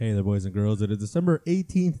Hey there, boys and girls. It is December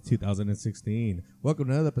 18th, 2016. Welcome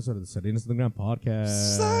to another episode of the Salinas Underground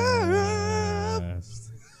podcast.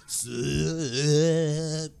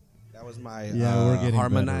 That was my we're getting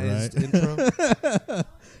harmonized better, right?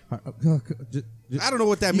 intro. I don't know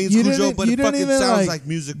what that means, Cujo, but it fucking sounds like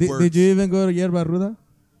music words. Did you even go to Yerba Ruda?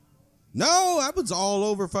 No, I was all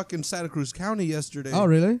over fucking Santa Cruz County yesterday. Oh,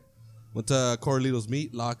 really? Went to Corralitos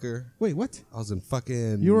Meat Locker. Wait, what? I was in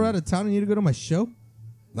fucking... You were out of town and you had to go to my show?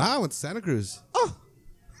 Nah, I went to Santa Cruz. Oh!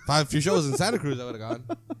 If I had a few shows in Santa Cruz, I would have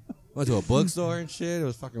gone. Went to a bookstore and shit. It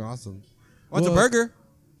was fucking awesome. Went to Burger.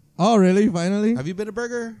 Oh, really? Finally? Have you been to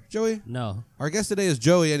Burger, Joey? No. Our guest today is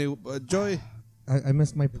Joey. Joey... I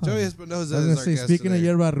missed my pun. Joey Espinoza I was is going our to say, guest speaking today.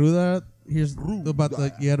 of Yerba Ruda, here's about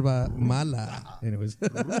the Yerba Mala. Anyways.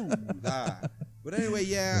 But anyway,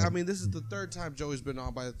 yeah, I mean, this is the third time Joey's been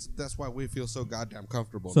on, but that's why we feel so goddamn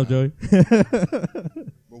comfortable. So, now. Joey?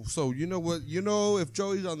 So, you know what? You know, if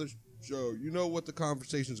Joey's on the show, you know what the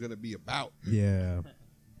conversation's going to be about. Yeah.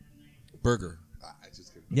 Burger.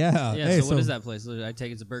 Just kidding. Yeah. Yeah, Hey, so what is that place? I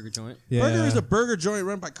take it's a burger joint. Yeah. Burger is a burger joint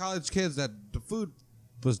run by college kids that the food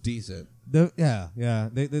was decent. Yeah.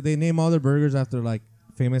 They name all their burgers after, like,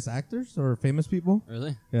 famous actors or famous people.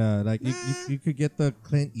 Really? Yeah, like you could get the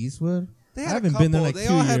Clint Eastwood. They I had haven't a been there couple. like They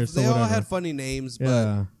 2 all years. They so all whatever. had funny names, but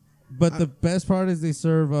Yeah, but the best part is they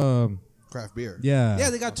serve. craft beer. Yeah. Yeah,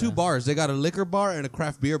 they got two bars. They got a liquor bar and a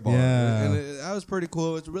craft beer bar. Yeah. And that was pretty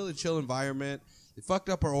cool. It's a really chill environment. They fucked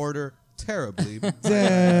up our order terribly.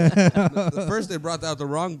 Yeah. First, they brought out the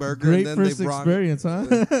wrong burger. Great and then first they brought, experience, huh?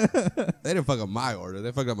 They didn't fuck up my order.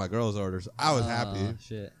 They fucked up my girl's orders. I was happy.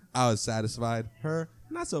 Shit. I was satisfied. Her,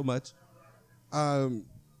 not so much.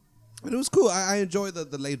 But it was cool. I enjoyed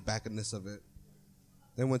the laid backness of it.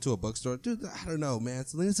 Then went to a bookstore. Dude, I don't know, man.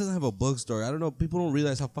 Salinas doesn't have a bookstore. I don't know. People don't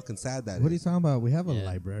realize how fucking sad that is. What are you talking about? We have a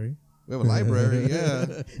library. We have a library,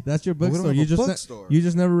 yeah. That's your But we don't bookstore. have You a just bookstore. you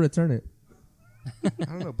just never return it. I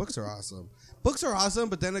don't know. Books are awesome. Books are awesome,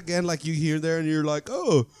 but then again, like you hear there and you're like,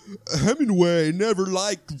 oh, Hemingway never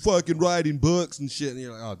liked fucking writing books and shit. And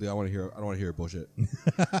you're like, oh, dude, I don't want to hear bullshit.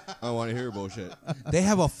 I don't want to hear bullshit. They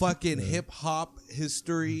have a fucking hip hop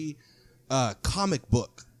history comic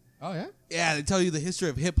book. Oh yeah. Yeah, they tell you the history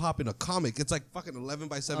of hip hop in a comic. It's like fucking 11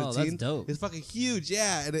 by 17. Oh, that's dope. It's fucking huge,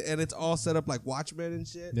 yeah, and it's all set up like Watchmen and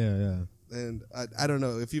shit. Yeah. And I don't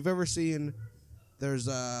know if you've ever seen. There's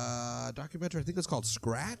a documentary. I think it's called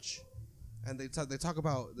Scratch, and they talk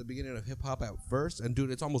about the beginning of hip hop at first. And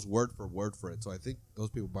dude, it's almost word for word for it. So I think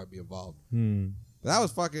those people might be involved. But that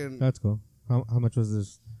was fucking. That's cool. How much was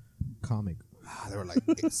this comic? They were like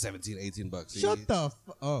 17, 18 bucks. Shut each. the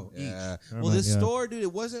oh Yeah. each. Well, this store, dude,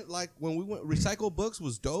 it wasn't like when we went. Recycle Books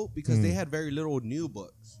was dope because they had very little new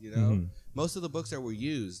books. You know, most of the books that were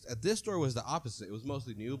used at this store was the opposite. It was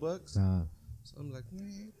mostly new books. So I'm like, man,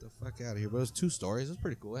 get the fuck out of here. But it was 2 stories. It was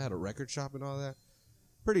pretty cool. It had a record shop and all that.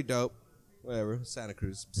 Pretty dope. Whatever. Santa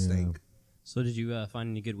Cruz stank. So did you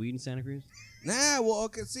find any good weed in Santa Cruz? Nah, well,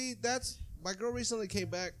 okay. See, that's my girl recently came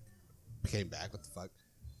back. What the fuck?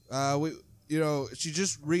 She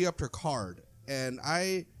just re-upped her card, and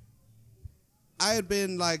I had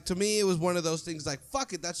been like, to me, it was one of those things like,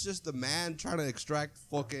 fuck it, that's just the man trying to extract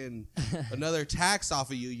fucking another tax off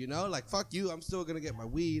of you, you know? Like, fuck you, I'm still gonna get my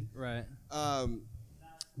weed. Right.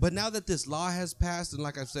 But now that this law has passed, and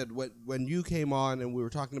like I said, when you came on and we were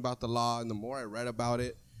talking about the law, and the more I read about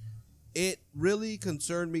it, it really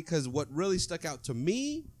concerned me because what really stuck out to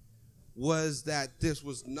me was that this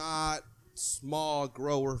was not small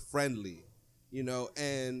grower friendly, you know,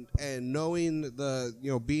 and knowing the, you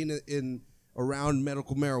know, being in around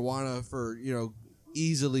medical marijuana for, you know,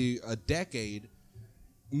 easily a decade,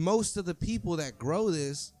 most of the people that grow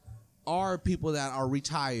this are people that are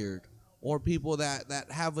retired or people that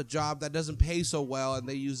have a job that doesn't pay so well and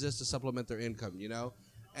they use this to supplement their income, you know?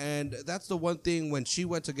 And that's the one thing when she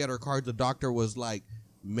went to get her card, the doctor was like,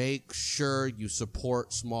 make sure you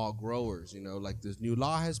support small growers, you know, like this new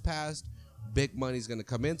law has passed, big money's going to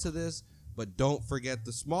come into this, but don't forget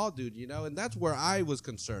the small dude, you know? And that's where I was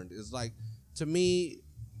concerned is like, to me,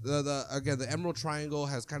 the Emerald Triangle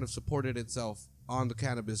has kind of supported itself on the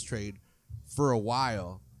cannabis trade for a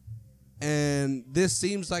while. And this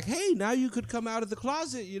seems like, hey, now you could come out of the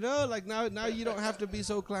closet, you know? Like, now you don't have to be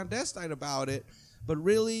so clandestine about it. But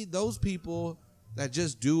really, those people that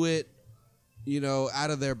just do it, you know,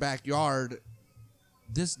 out of their backyard,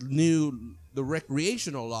 the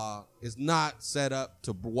recreational law is not set up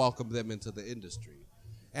to welcome them into the industry.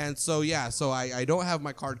 And so, yeah, I don't have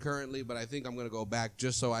my card currently, but I think I'm going to go back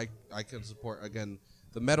just so I can support, again,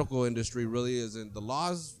 the medical industry really isn't, the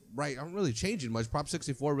laws, right, aren't really changing much. Prop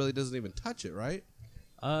 64 really doesn't even touch it, right?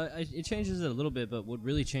 It changes it a little bit, but what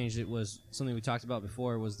really changed it was something we talked about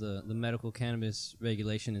before was the Medical Cannabis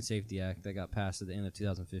Regulation and Safety Act that got passed at the end of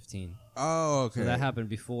 2015. Oh, okay. So that happened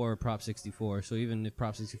before Prop 64. So even if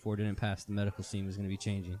Prop 64 didn't pass, the medical scene was going to be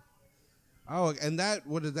changing. Oh, and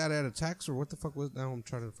what did that add, a tax or what the fuck was? Now I'm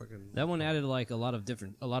trying to fucking. That one added like a lot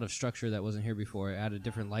of structure that wasn't here before. It added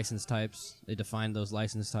different license types. They defined those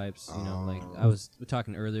license types. You know, like I was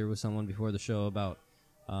talking earlier with someone before the show about.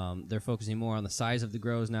 They're focusing more on the size of the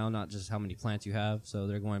grows now, not just how many plants you have. So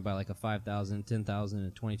they're going by like a 5,000, 10,000,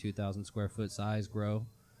 and 22,000 square foot size grow.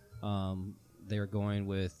 They're going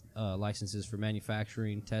with licenses for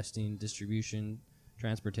manufacturing, testing, distribution,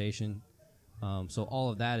 transportation. So all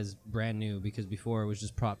of that is brand new because before it was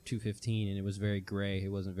just Prop 215 and it was very gray.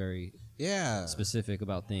 It wasn't very specific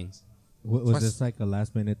about things. Was this like a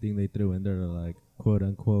last minute thing they threw in there to like quote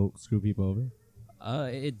unquote screw people over?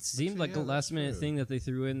 It seemed like a last minute thing that they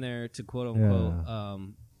threw in there to quote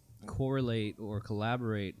unquote correlate or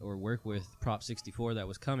collaborate or work with Prop 64 that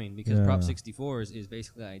was coming because Prop 64 is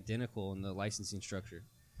basically identical in the licensing structure.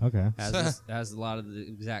 Okay. Has a lot of the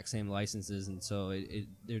exact same licenses, and so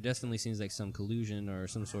there definitely seems like some collusion or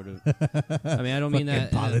some sort of. I mean, I don't mean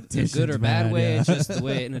that in a good or bad way. It's just the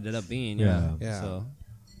way it ended up being. Yeah. So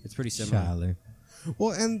it's pretty similar. Charlie.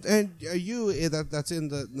 Well, and you that's in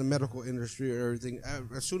the medical industry or everything.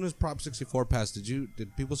 As soon as Prop 64 passed,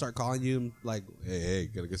 did people start calling you like, hey,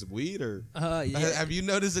 gotta get some weed or? Have you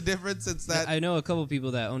noticed a difference since that? I know a couple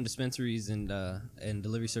people that own dispensaries and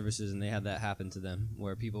delivery services, and they had that happen to them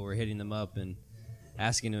where people were hitting them up and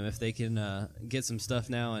asking them if they can get some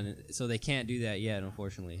stuff now, and so they can't do that yet,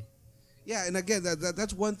 unfortunately. Yeah, and again,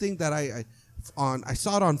 that's one thing that I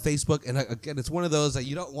saw it on Facebook, and again, it's one of those that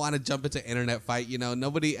you don't want to jump into internet fight. You know,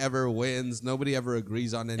 nobody ever wins, nobody ever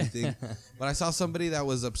agrees on anything. But I saw somebody that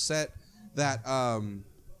was upset that,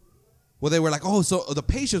 they were like, oh, so the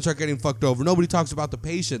patients are getting fucked over. Nobody talks about the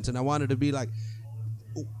patients, and I wanted to be like,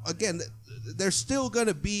 again, there's still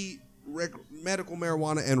gonna be medical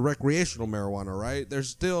marijuana and recreational marijuana, right? There's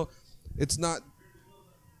still, it's not.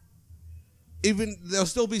 Even there'll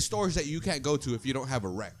still be stores that you can't go to if you don't have a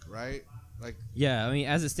rec, right? Like, yeah, I mean,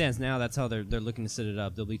 as it stands now, that's how they're looking to set it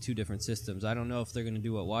up. There'll be two different systems. I don't know if they're going to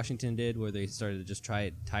do what Washington did, where they started to just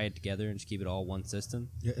tie it together and just keep it all one system.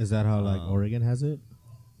 Yeah, is that how like Oregon has it?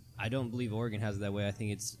 I don't believe Oregon has it that way. I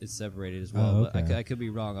think it's separated as well. Okay. But I could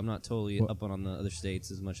be wrong. I'm not totally up on the other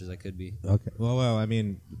states as much as I could be. Okay. Well, I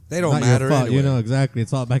mean, they don't matter anyway. You know exactly.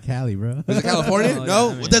 It's all about Cali, bro. Is it California?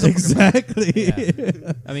 No, I mean, exactly.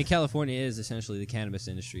 Yeah. I mean, California is essentially the cannabis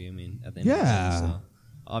industry. I mean, at the end of the day, so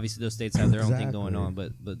obviously those states have their own thing going on,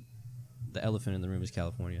 but the elephant in the room is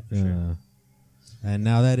California for sure. And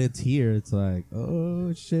now that it's here, it's like,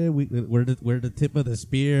 oh shit, we're the tip of the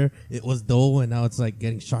spear. It was dull, and now it's like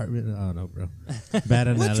getting sharp. Oh no, bro, bad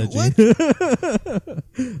analogy.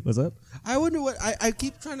 What's up? I wonder what I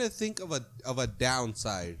keep trying to think of a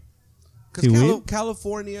downside because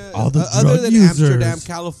California, other than Amsterdam,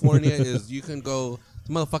 California is you can go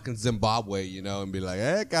to motherfucking Zimbabwe, you know, and be like,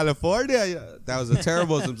 hey, California. That was a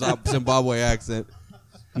terrible Zimbabwe accent.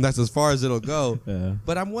 And that's as far as it'll go. Yeah.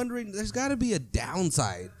 But I'm wondering, there's got to be a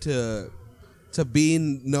downside to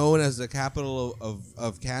being known as the capital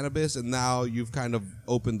of cannabis, and now you've kind of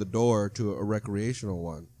opened the door to a recreational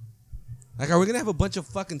one. Like, are we going to have a bunch of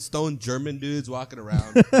fucking stoned German dudes walking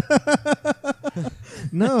around?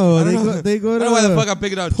 No, they go to... I don't know why the fuck I'm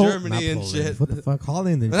picking out Germany and shit. What the fuck,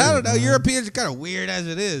 Holland and shit. I don't know, Europeans are kind of weird as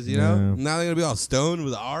it is, you know? Now they're going to be all stoned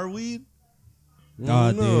with our weed?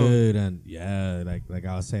 Oh, dude, and yeah, like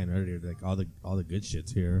I was saying earlier, like all the good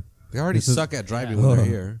shit's here. They already suck at driving when they're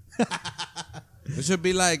here. It should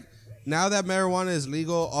be like, now that marijuana is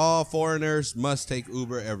legal, all foreigners must take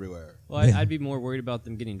Uber everywhere. Well, I'd be more worried about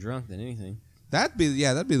them getting drunk than anything. That'd be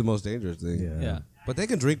the most dangerous thing. Yeah. But they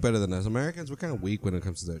can drink better than us. Americans, we're kind of weak when it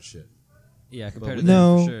comes to that shit. Yeah, compared to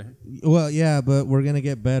them, for sure. Well, yeah, but we're gonna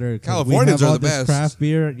get better. Californians are the best. Craft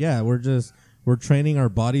beer. Yeah, we're training our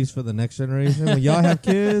bodies for the next generation. When y'all have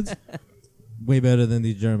kids, way better than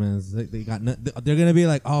these Germans. They got. They're gonna be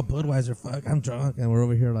like, "Oh, Budweiser, fuck, I'm drunk," and we're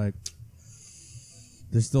over here like,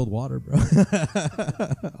 distilled water, bro.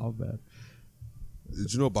 All bad.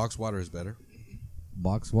 Did you know box water is better?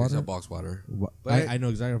 Box water. It's box water. I know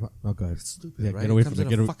exactly. Oh, go ahead. It's stupid, yeah, right? Get away it comes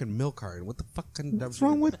from in a fucking milk carton. What the fuck? What's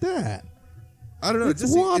wrong with that? I don't know. It's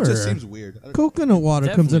it just seems weird. Coconut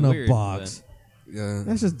water comes in a weird, box. Yeah,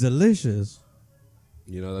 that's just delicious.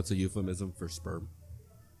 You know, that's a euphemism for sperm.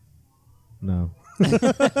 No.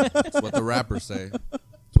 That's what the rappers say.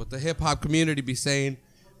 It's what the hip-hop community be saying.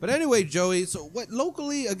 But anyway, Joey, so what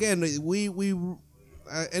locally, again, we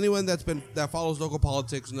anyone that follows local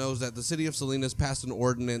politics knows that the city of Salinas passed an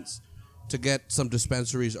ordinance to get some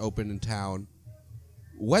dispensaries open in town.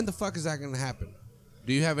 When the fuck is that going to happen?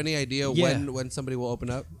 Do you have any idea when somebody will open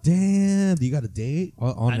up? Damn, do you got a date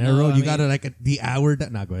on Arrow? You got the hour?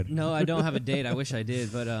 Nah, go ahead. No, I don't have a date. I wish I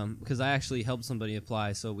did, but because I actually helped somebody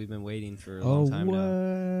apply, so we've been waiting for a long time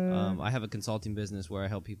now. I have a consulting business where I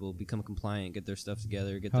help people become compliant, get their stuff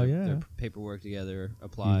together, get their paperwork together,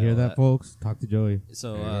 apply. You hear that, folks? Talk to Joey.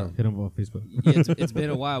 So hit him on Facebook. It's been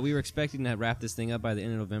a while. We were expecting to wrap this thing up by the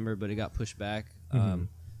end of November, but it got pushed back. We're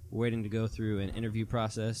waiting to go through an interview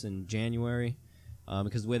process in January.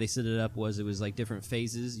 Because the way they set it up was like different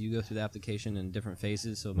phases. You go through the application in different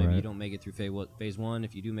phases. So maybe you don't make it through phase one.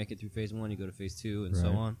 If you do make it through phase one, you go to phase two and so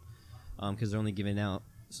on. Because they're only giving out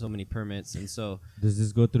so many permits. And so does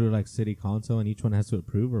this go through like city council and each one has to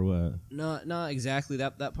approve or what? No, not exactly.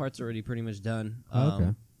 That part's already pretty much done.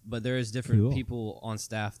 Okay. But there is different people on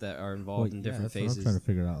staff that are involved in different phases. I'm trying to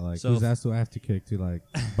figure out whose ass do I have to kick to like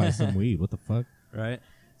buy some weed? What the fuck? Right.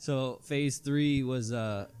 So phase 3 was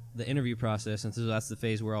the interview process, and so that's the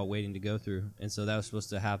phase we're all waiting to go through. And so that was supposed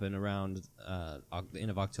to happen around the end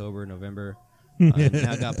of October, November. Now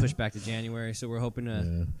it got pushed back to January, so we're hoping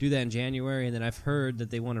to do that in January. And then I've heard that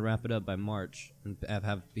they want to wrap it up by March and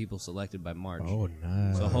have people selected by March. Oh,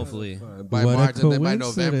 nice. So hopefully by March, and then by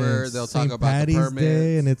November they'll talk about Patty's the permits.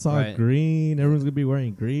 Day, and it's all green. Everyone's gonna be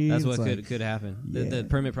wearing green. That's what could happen. The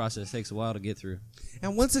permit process takes a while to get through.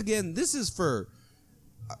 And once again, this is for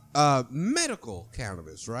medical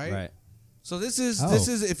cannabis, right? Right. So this is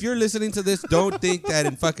if you're listening to this, don't think that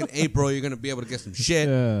in fucking April you're gonna be able to get some shit.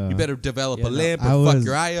 Yeah. You better develop a limp or fuck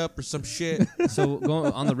your eye up or some shit. So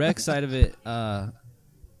going on the rec side of it,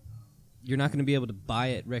 you're not going to be able to buy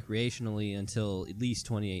it recreationally until at least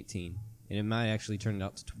 2018, and it might actually turn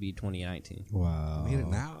out to be 2019. Wow. Need it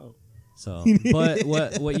now. So, but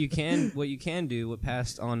what you can do, what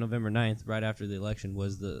passed on November 9th, right after the election,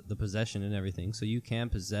 was the possession and everything. So you can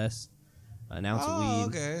possess an ounce of weed.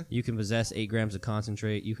 Okay. You can possess 8 grams of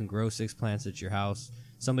concentrate. You can grow 6 plants at your house.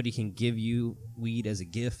 Somebody can give you weed as a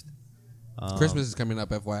gift. Christmas is coming up,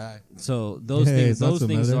 FYI. So those things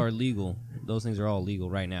are legal. Those things are all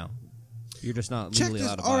legal right now. You're just not legally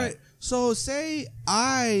allowed to buy All right. it. So say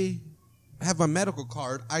I have my medical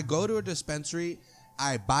card. I go to a dispensary.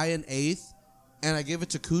 I buy an eighth, and I give it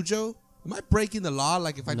to Cujo. Am I breaking the law?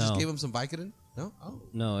 Like if I just gave him some Vicodin? No. Oh.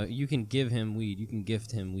 No, you can give him weed. You can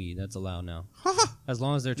gift him weed. That's allowed now. As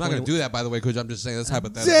long as they're I'm not going to do that, by the way, Cujo. I'm just saying that's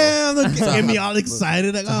hypothetical. Damn, look, get me all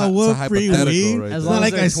excited. Like, what free weed? Right as It's long not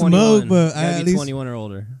as like they're I 21, smoke, but gotta at be least 21 or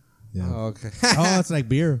older. Yeah. Oh, okay. Oh, it's like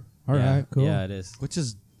beer. All right, cool. Yeah, it is. Which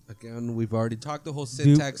is, again, we've already talked. The whole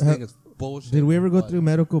syntax thing is bullshit. Did we ever go through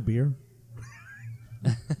medical beer?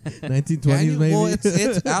 1920s, maybe. Well,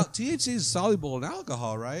 it's out. THC is soluble in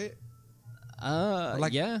alcohol, right?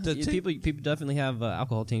 Like yeah. People definitely have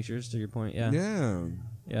alcohol tinctures. To your point, yeah. Yeah.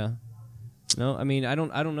 Yeah. No, I mean, I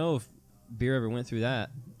don't know if beer ever went through that.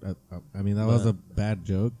 I mean, that was a bad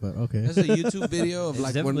joke, but okay. There's a YouTube video of It's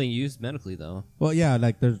like definitely used medically though. Well, yeah,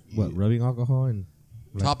 like there's rubbing alcohol and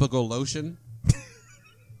like, topical lotion.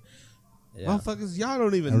 Yeah. Motherfuckers, y'all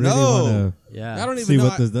don't even I really know. Yeah. Y'all don't even see know.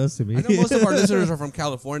 what this does to me. I know most of our listeners are from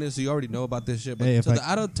California, so you already know about this shit. But Hey, to the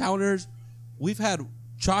out-of-towners, we've had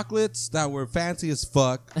chocolates that were fancy as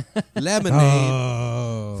fuck,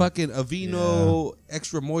 lemonade, fucking Aveeno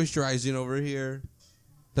extra moisturizing over here.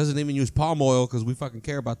 Doesn't even use palm oil because we fucking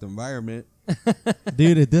care about the environment.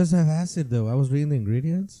 Dude, it does have acid though. I was reading the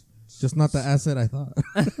ingredients. Just not the acid I thought.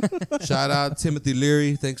 Shout out Timothy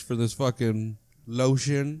Leary. Thanks for this fucking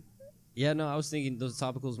lotion. Yeah, no, I was thinking those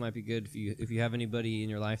topicals might be good if you have anybody in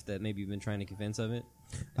your life that maybe you've been trying to convince of it.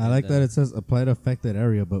 I like that it says apply to affected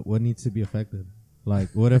area, but what needs to be affected? Like,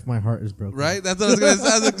 what if my heart is broken? Right? That's what I was gonna.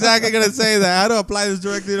 I was exactly gonna say that. How to apply this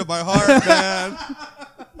directly to my heart, man.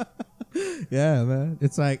 Yeah, man.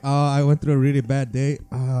 It's like, oh, I went through a really bad day.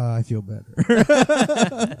 I feel better.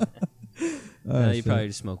 You probably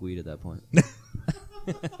just smoke weed at that point.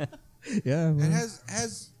 Yeah, man. And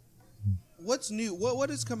has what's new? What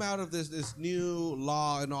has come out of this new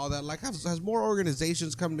law and all that? Like, has more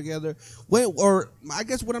organizations come together? Or I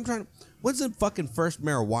guess what I'm trying to. When's the fucking first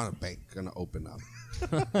marijuana bank gonna open up?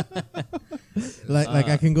 like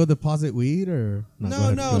I can go deposit weed or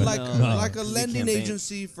No, like a It's a lending campaign.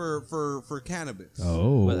 agency for cannabis.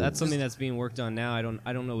 Oh, But that's something that's being worked on now. I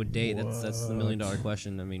don't know a date. That's the $1 million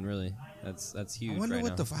question. I mean, really, that's huge. I wonder right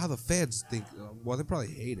what now. how the feds think. Well, they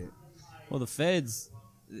probably hate it. Well, the feds,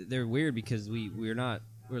 they're weird because we're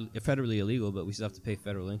federally illegal, but we still have to pay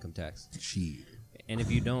federal income tax. Shit. And if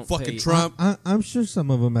you don't Fucking pay, Trump. I'm sure some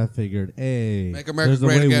of them have figured, hey, Make America there's a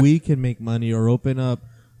great way again. we can make money or open up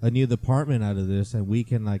a new department out of this, and we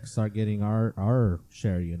can like start getting our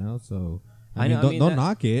share, you know. So I mean, don't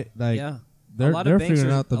knock it. Like, yeah, they're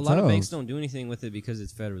figuring out a themselves. lot of banks don't do anything with it because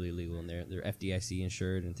it's federally legal and they're FDIC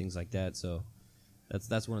insured and things like that. So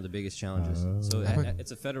that's one of the biggest challenges. So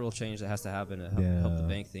it's a federal change that has to happen to help the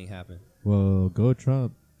bank thing happen. Well, go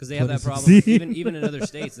Trump. Because they have that problem, even in other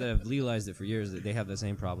states that have legalized it for years, they have that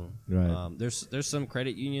same problem. Right. There's some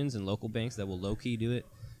credit unions and local banks that will low key do it.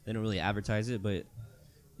 They don't really advertise it, but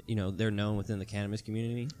they're known within the cannabis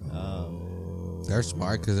community. They're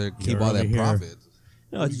smart because they keep You're all their over here. profits.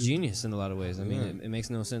 No, it's genius in a lot of ways. I mean, it makes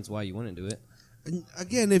no sense why you wouldn't do it. And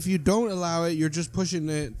again, if you don't allow it, you're just pushing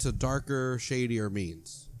it to darker, shadier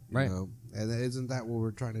means. Right. And isn't that what we're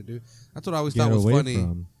trying to do? That's what I always Get thought was away funny.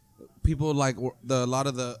 from. People like a lot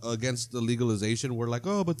of the against the legalization were like,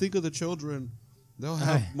 oh, but think of the children. They'll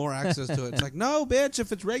have more access to it. It's like, no, bitch,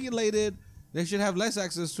 if it's regulated, they should have less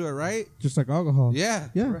access to it, right? Just like alcohol. Yeah.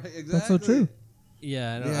 Yeah. Right, exactly. That's so true.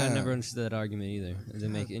 Yeah, I never understood that argument either. It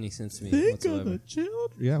didn't make any sense to me Think whatsoever. of the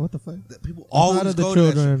children. Yeah, what the fuck? That people Not always of the go to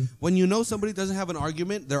that children. shit. When you know somebody doesn't have an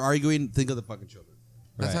argument, they're arguing, think of the fucking children.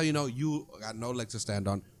 That's Right. how you know you got no leg to stand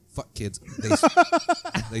on. Fuck kids.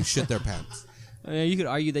 They shit their pants. I mean, you could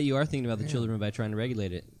argue that you are thinking about the children by trying to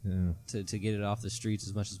regulate it Yeah. to get it off the streets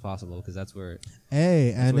as much as possible because that's where.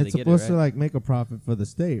 Hey, and where it's they get it, supposed to right? like make a profit for the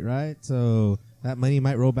state, right? So that money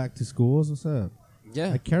might roll back to schools. What's up?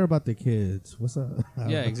 Yeah. I care about the kids. What's up?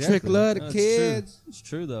 Yeah, exactly. Trick love the No, kids. It's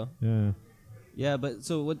true though. Yeah. Yeah, but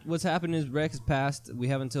so what's happened is rec has passed. We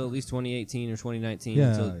have until at least 2018 or 2019 Yeah,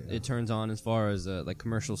 until yeah. it turns on as far as like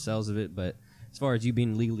commercial sales of it. But as far as you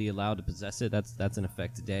being legally allowed to possess it, that's in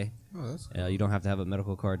effect today. Oh, that's You don't have to have a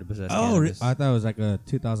medical card to possess Oh, cannabis. I thought it was like a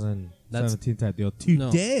 2017 type deal.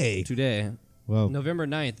 No, Today. today, Well, November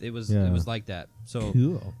 9th, it was Yeah. like that. So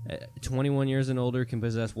cool. 21 years and older can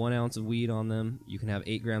possess 1 ounce of weed on them. You can have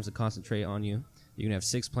 8 grams of concentrate on you. You can have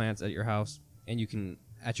 6 plants at your house, and you can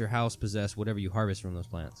at your house possess whatever you harvest from those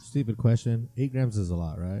plants. Stupid question. 8 grams is a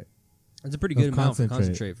lot, right? It's a pretty Of good amount for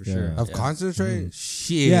concentrate, concentrate for yeah. sure. Of Yeah. concentrate?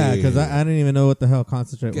 Shit. Yeah, because I didn't even know what the hell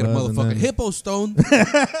concentrate Get a was. and motherfucking then- hippo stone.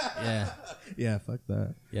 Yeah. Yeah, fuck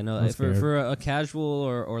that. Yeah, no, I'm for scared. for a casual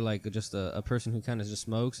or like just a person who kind of just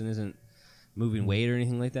smokes and isn't moving weight or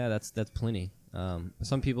anything like that, that's plenty.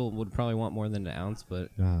 Some people would probably want more than an ounce,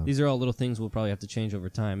 but Yeah. these are all little things we'll probably have to change over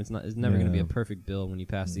time. It's never going to be Yeah. a perfect bill when you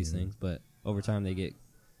pass these things, but over time they get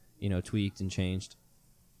tweaked and changed.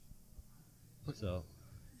 So,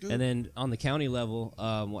 and then on the county level,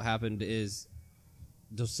 what happened is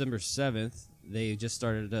December 7th, they just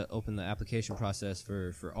started to open the application process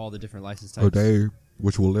for all the different license types.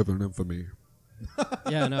 which will live in infamy.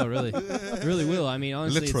 Yeah, no, really. It really will. I mean,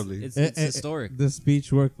 honestly, Literally. it's historic. The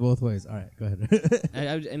speech worked both ways. All right, go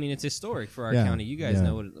ahead. I mean, it's historic for our Yeah, county. You guys yeah.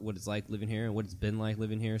 know what it's like living here and what it's been like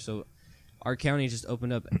living here. So our county just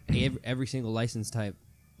opened up every single license type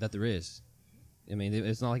that there is. I mean,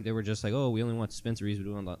 it's not like they were just like, oh, we only want dispensaries. We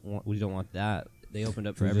don't want that. They opened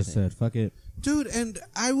up for We just everything. said, fuck it. Dude, and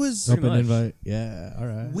I was... Pretty Open much. invite. Yeah, all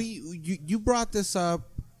right. You brought this up.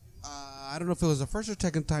 I don't know if it was the first or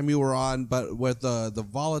second time you were on, but with the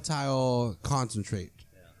volatile concentrate,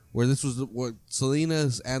 where this was what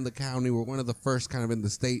Salinas and the county were one of the first kind of in the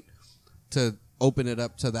state to open it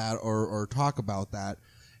up to that or talk about that.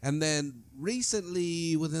 And then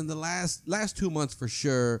recently, within the last 2 months for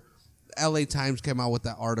sure, LA Times came out with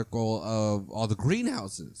that article of all the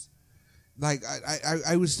greenhouses. Like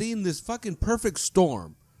I was seeing this fucking perfect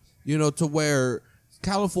storm, to where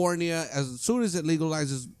California, as soon as it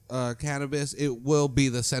legalizes cannabis, it will be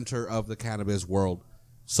the center of the cannabis world.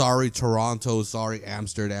 Sorry, Toronto. Sorry,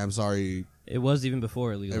 Amsterdam. Sorry, It was even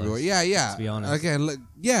before it legalized. everywhere. Yeah. Let's be honest. Again,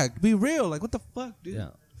 be real. Like, what the fuck, dude? Yeah.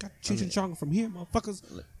 Got Cheech and Chong from here, motherfuckers.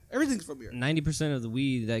 Everything's from here. 90% of the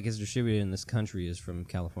weed that gets distributed in this country is from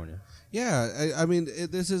California. Yeah, I mean,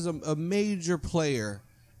 this is a major player.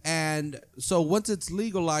 And so once it's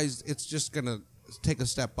legalized, it's just going to take a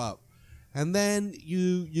step up. And then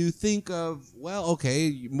you think of, well,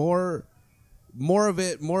 okay, more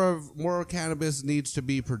cannabis needs to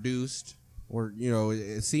be produced, or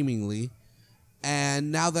seemingly.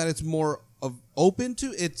 And now that it's more open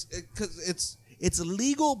to because it's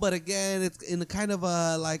illegal, but again, it's in a kind of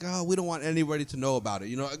a like, oh, we don't want anybody to know about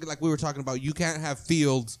it. Like we were talking about, you can't have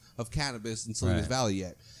fields of cannabis in Salinas Right. Valley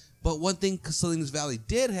yet. But one thing Salinas Valley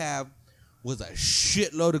did have was a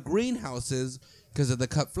shitload of greenhouses because of the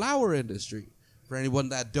cut flower industry. For anyone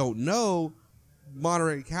that don't know,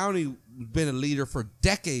 Monterey County has been a leader for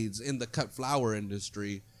decades in the cut flower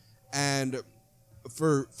industry. And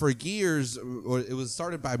for years, or it was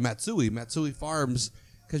started by Matsui Farms,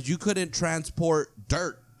 because you couldn't transport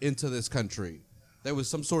dirt into this country. There was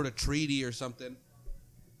some sort of treaty or something.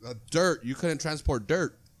 Dirt, you couldn't transport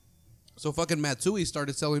dirt. So fucking Matsui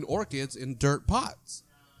started selling orchids in dirt pots.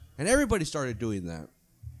 And everybody started doing that.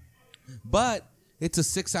 But it's a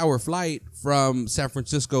 6-hour flight from San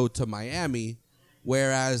Francisco to Miami,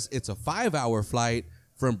 whereas it's a 5-hour flight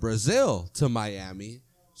from Brazil to Miami.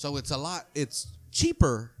 So it's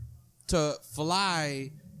cheaper to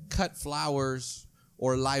fly cut flowers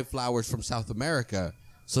or live flowers from South America.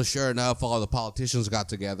 So sure enough, all the politicians got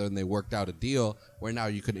together and they worked out a deal where now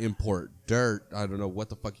you can import dirt. I don't know what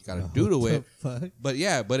the fuck you got to do to it. Fuck? But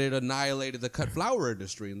yeah, but it annihilated the cut flower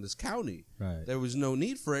industry in this county. Right. There was no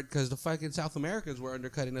need for it because the fucking South Americans were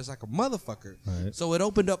undercutting us like a motherfucker. Right. So it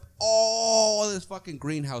opened up all this fucking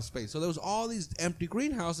greenhouse space. So there was all these empty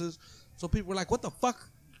greenhouses. So people were like, what the fuck?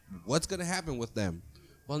 What's going to happen with them?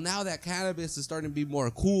 Well, now that cannabis is starting to be more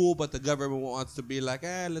cool, but the government wants to be like,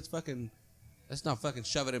 let's not fucking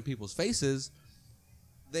shove it in people's faces.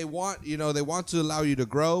 They want to allow you to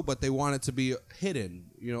grow, but they want it to be hidden,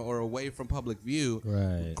 or away from public view.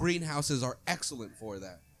 Right. Greenhouses are excellent for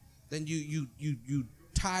that. Then you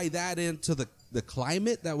tie that into the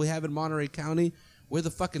climate that we have in Monterey County. We're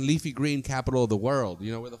the fucking leafy green capital of the world.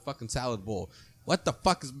 We're the fucking salad bowl. What the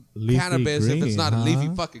fuck is Leafy cannabis green, if it's not a leafy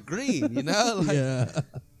fucking green? Yeah.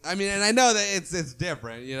 I mean, and I know that it's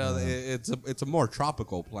different. It's a more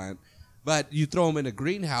tropical plant. But you throw them in a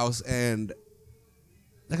greenhouse, and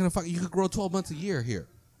they're gonna you could grow 12 months a year here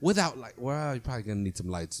without light. Well, you're probably gonna need some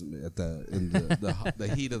lights in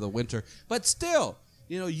the heat of the winter. But still,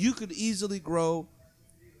 you could easily grow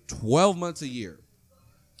 12 months a year,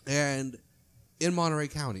 and in Monterey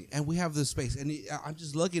County, and we have this space. And I'm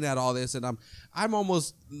just looking at all this, and I'm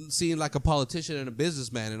almost seeing like a politician and a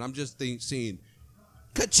businessman, and I'm just seeing.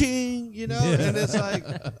 Ka-ching, and it's like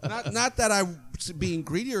not that I'm being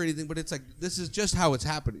greedy or anything, but it's like this is just how it's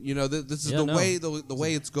happening. This is the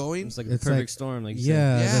way it's going. It's like the perfect storm, like you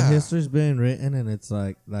yeah, said. the history's been written, and it's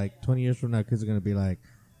like 20 years from now, kids are gonna be like,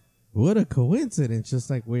 "What a coincidence!" Just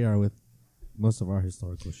like we are with most of our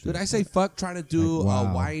historical shit. Did I say fuck trying to do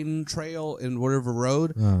a wine trail in whatever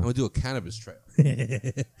road? I'm gonna do a cannabis trail,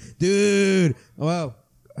 dude. Well.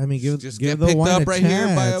 I mean, give get the picked wine up a right chance,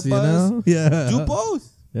 here by a buzz. Yeah. Do both.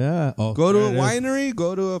 Yeah. Oh, go to a winery.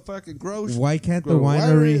 Go to a fucking grocery. Why can't the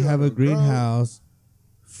winery have a greenhouse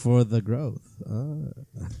for the growth?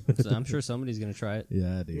 So I'm sure somebody's gonna try it.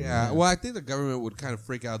 Yeah, dude. Yeah. Well, I think the government would kind of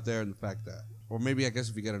freak out there in the fact that, or maybe I guess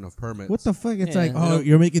if you get enough permits. What the fuck? It's like, oh,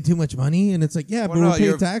 you're making too much money, and it's like, yeah, but we're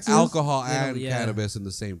paying taxes. Alcohol and cannabis in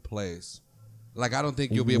the same place. Like, I don't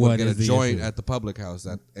think you'll be able to get a joint at the public house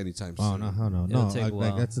at any time soon. Oh, no.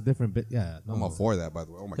 Like, that's a different bit. Yeah. No. I'm all for that, by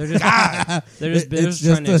the way. Oh, my God. They're just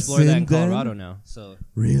trying to explore that in Colorado now. So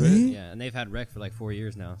really? Yeah, and they've had rec for like 4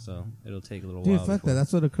 years now, so it'll take a little while. Dude, fuck that.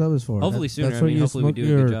 That's what a club is for. Hopefully sooner. Hopefully we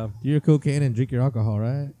do a good job. Do your cocaine and drink your alcohol,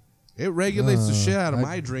 right? It regulates the shit out of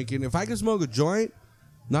my drinking. If I can smoke a joint,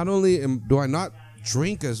 not only do I not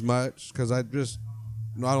drink as much, because I just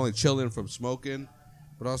not only chilling from smoking,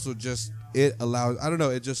 but also just it allows, I don't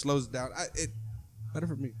know, it just slows down. It better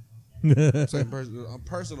for me. On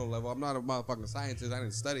personal level, I'm not a motherfucking scientist. I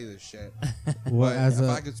didn't study this shit. Well, but if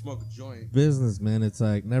I could smoke a joint, businessman, it's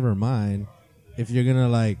like never mind. If you're gonna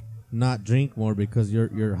like not drink more because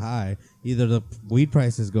you're high, either the weed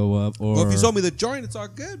prices go up or. Well, if you sold me the joint, it's all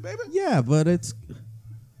good, baby. Yeah, but it's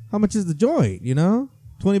how much is the joint?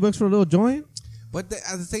 $20 for a little joint. But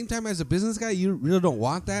at the same time, as a business guy, you really don't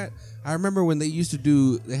want that. I remember when they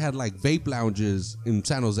had like vape lounges in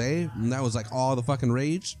San Jose, and that was like all the fucking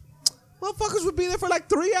rage. Motherfuckers would be there for like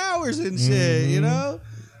 3 hours and shit,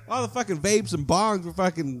 All the fucking vapes and bongs were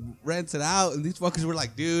fucking rented out, and these fuckers were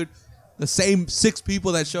like, dude, the same 6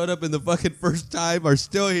 people that showed up in the fucking first time are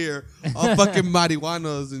still here, all fucking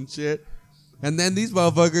marihuanos and shit. And then these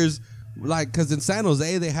motherfuckers, like, because in San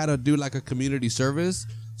Jose, they had to do like a community service.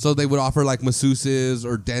 So they would offer like masseuses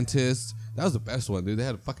or dentists. That was the best one, dude. They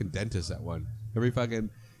had a fucking dentist at one. Every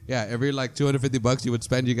like $250 you would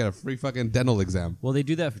spend, you get a free fucking dental exam. Well, they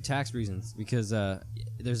do that for tax reasons because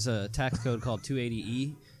there's a tax code called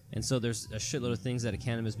 280E, and so there's a shitload of things that a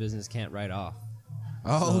cannabis business can't write off.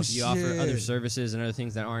 Oh, so if you offer other services and other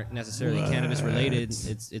things that aren't necessarily cannabis related,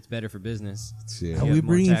 it's better for business. Shit. Are we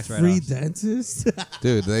bringing free dentists?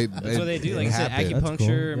 Dude, that's what they do. Like I said,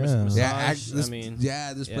 acupuncture, cool. massage.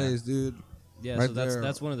 This place, dude. Yeah, right so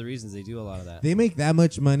that's one of the reasons they do a lot of that. They make that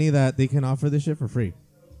much money that they can offer this shit for free.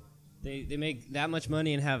 They make that much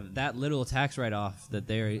money and have that little tax write-off that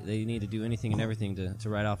they need to do anything and everything to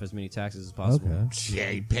write off as many taxes as possible. Okay. Yeah,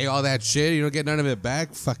 you pay all that shit, you don't get none of it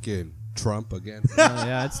back. Fucking Trump again.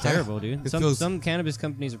 Yeah, it's terrible, dude. It feels- Some cannabis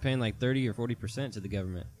companies are paying like 30 or 40% to the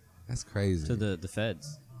government, That's crazy. to the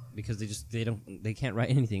feds, because they can't write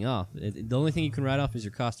anything off. The only thing you can write off is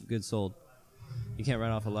your cost of goods sold. You can't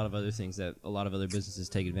write off a lot of other things that a lot of other businesses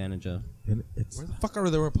take advantage of. And it's Where the fuck are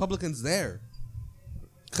the Republicans there?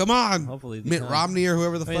 Come on, Hopefully they Mitt come. Romney or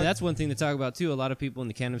whoever the I fuck. mean, that's one thing to talk about too. A lot of people in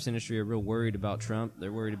the cannabis industry are real worried about Trump.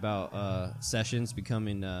 They're worried about Sessions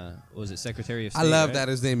becoming, Secretary of State. I love right? that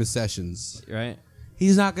his name is Sessions. Right?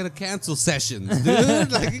 He's not gonna cancel Sessions,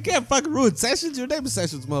 dude. Like, you can't fucking ruin Sessions. Your name is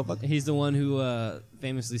Sessions, motherfucker. He's the one who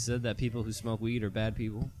famously said that people who smoke weed are bad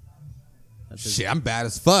people. That's his- Shit, I'm bad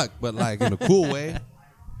as fuck, but like in a cool way,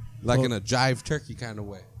 like in a jive turkey kind of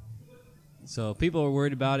way. So people are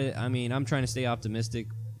worried about it. I mean, I'm trying to stay optimistic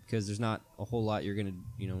because there's not a whole lot you're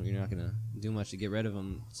not gonna do much to get rid of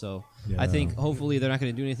them. So I think hopefully they're not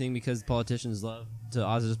gonna do anything because politicians love, to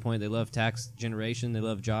Oz's point, they love tax generation, they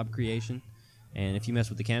love job creation, and if you mess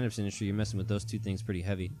with the cannabis industry, you're messing with those two things pretty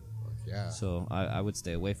heavy. Yeah. So I would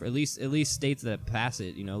stay away from at least states that pass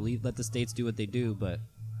it. Let the states do what they do, but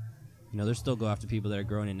they'll still go after people that are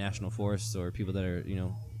growing in national forests or people that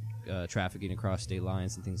are trafficking across state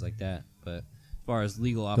lines and things like that. But as far as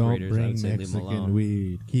legal don't operators, I bring would say leave them Mexican alone.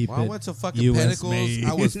 weed. Keep When I it went to fucking US Pinnacles, made.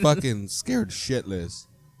 I was fucking scared shitless.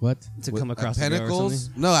 What? To come At across the door or Pinnacles?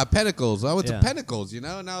 something. No, at Pinnacles. I went to Yeah. Pinnacles, and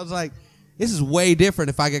I was like, this is way different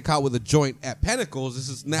if I get caught with a joint at Pinnacles. This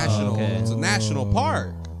is national. okay. It's a national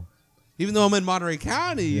park. Even though I'm in Monterey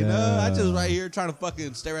County, you know, I just Yeah. right here trying to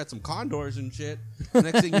fucking stare at some condors and shit.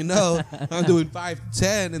 Next thing you know, I'm doing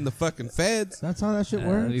 5'10" in the fucking feds. That's how that shit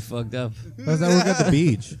That'd be works. fucked up. How's that work at the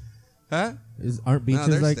beach? Huh? Aren't beaches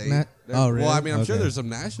No, they're like state. that? They're- Oh, really? Well, I mean, I'm sure Okay. there's some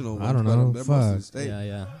national ones. I don't but know. they're mostly Fuck.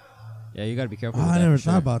 state. Yeah, you got to be careful. Oh, with I that never for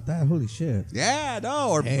sure. thought about that. Holy shit. Yeah, no,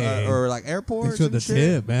 or Hey. or like airports Thanks for and the shit.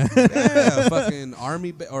 tip, man. Yeah, fucking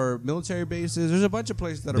army or military bases. There's a bunch of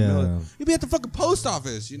places that are Yeah. military. You'd be at the fucking post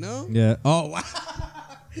office, you know? Yeah. Oh, wow.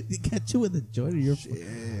 They catch you with a joint or your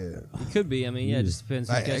Yeah. It could be. I mean, yeah, it just depends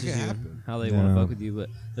who It catches could you, happen. how they Yeah. want to fuck with you. But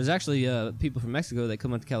there's actually people from Mexico that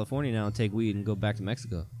come up to California now and take weed and go back to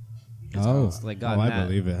Mexico. It's like gotten I that,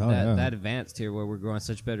 believe it. Hell that, yeah. that advanced here where we're growing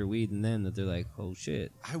such better weed than them that they're like, oh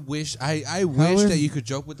shit. I wish I wish is- that you could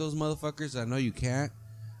joke with those motherfuckers. I know you can't.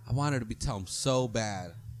 I wanted to be tell them so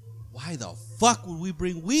bad. Why the fuck would we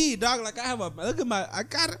bring weed, dog? Like I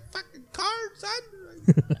got a fucking card,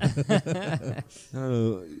 son. I don't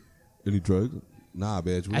know. Any drugs? Nah,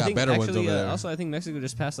 bitch. We got better ones over there. Also, I think Mexico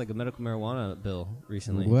just passed like a medical marijuana bill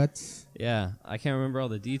recently. What? Yeah, I can't remember all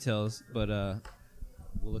the details, but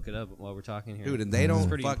we'll look it up while we're talking here. Dude, and they It's don't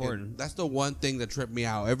pretty fucking. important. That's the one thing that tripped me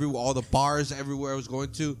out. All the bars everywhere I was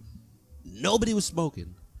going to, nobody was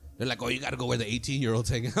smoking. They're like, oh, you got to go where the 18-year-olds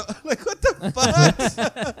hang out. Like, what the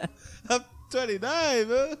fuck? I'm 29,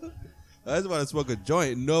 man. I just want to smoke a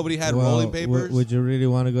joint. Nobody had rolling papers. Would you really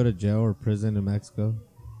want to go to jail or prison in Mexico?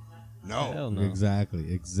 No. Hell no. Exactly.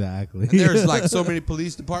 And there's like so many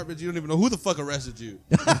police departments, you don't even know who the fuck arrested you.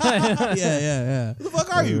 yeah. Who the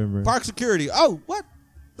fuck are I you? remember. Park security. Oh, what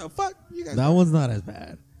the fuck? You guys, That one's not as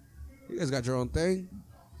bad. you guys got your own thing.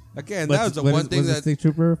 Again, But that was the what one is- thing what's the that state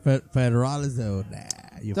trooper federales though. Nah,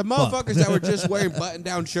 you the fuck. motherfuckers that were just wearing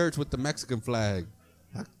button-down shirts with the Mexican flag.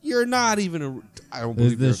 You're not even I don't Is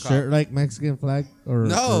believe you're the a cop. shirt like Mexican flag or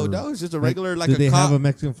No, or- no, it's just a regular like Do a they cop. have a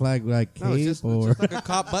Mexican flag like cape no, it's just or like a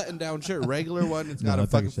cop button-down shirt, regular one. It's got No, a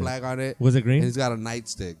it's like a fucking shirt. flag on it. was it And green? he's got a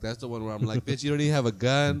nightstick. That's the one where I'm like, bitch, you don't even have a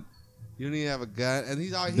gun. You don't even have a gun. And he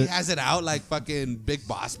has it out like fucking Big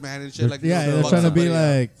Boss Man and shit. Like Yeah, he's they're gonna trying to fuck be somebody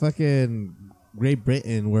up. like fucking Great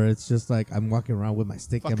Britain, where it's just like I'm walking around with my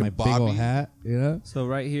stick and Fucking my big old Bobby. hat, you know? So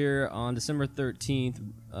right here on December 13th,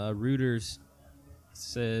 Reuters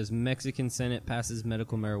says Mexican Senate passes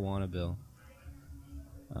medical marijuana bill.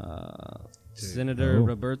 Senator Oh.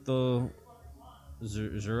 Roberto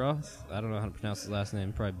Zuroth, I don't know how to pronounce his last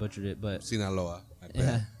name, probably butchered it, but Sinaloa. I bet.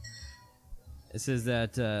 yeah. It says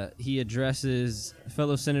that he addresses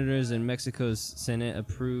fellow senators in Mexico's Senate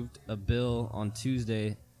approved a bill on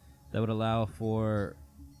Tuesday that would allow for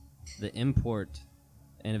the import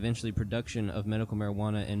and eventually production of medical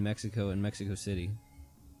marijuana in Mexico and Mexico City.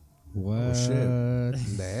 What? Oh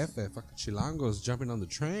shit! The F, fucking Chilangos jumping on the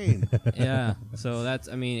train. Yeah, so that's,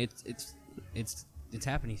 I mean, it's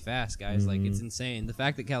happening fast, guys. Like, it's insane. The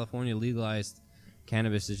fact that California legalized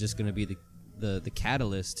cannabis is just going to be the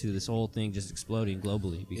catalyst to this whole thing just exploding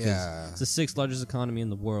globally, because Yeah. it's the sixth largest economy in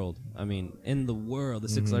the world. I mean, in the world, the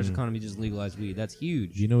sixth largest economy just legalized weed. That's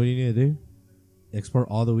huge. You know what you need to do? export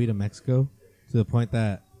all the weed to Mexico to the point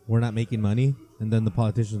that we're not making money, and then the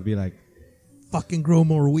politicians would be like, "Fucking grow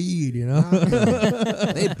more weed," you know?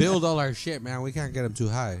 They build all our shit, man. We can't get them too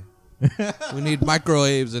high. We need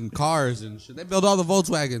microwaves and cars and shit. They build all the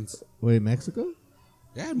Volkswagens. Wait, Mexico?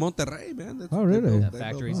 Yeah, in Monterrey, man. Oh, really? Yeah,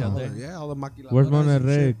 factories out there. Yeah, all the maquiladoras. Where's and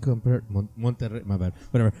Monterrey shit. compared? Monterrey, my bad.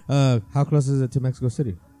 Whatever. How close is it to Mexico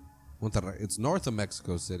City? Monterrey. It's north of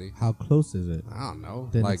Mexico City. How close is it? I don't know.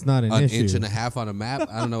 Then like it's not an issue. inch and a half on a map.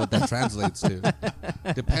 I don't know what that translates to.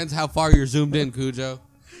 Depends how far you're zoomed in, Cujo.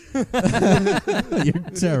 You're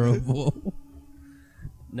terrible.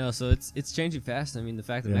 No, so it's changing fast. I mean, the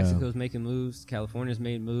fact that Mexico's making moves, California's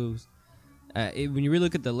made moves. When you really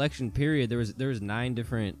look at the election period, there was 9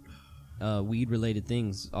 different weed-related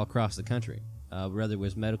things all across the country, whether it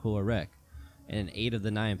was medical or rec, and 8 of the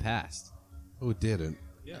 9 passed. Who didn't?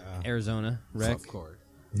 Yeah. Arizona, rec. Of course.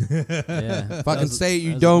 Yeah. Fucking state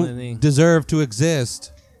you that was the only don't thing. deserve to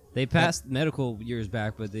exist. They passed medical years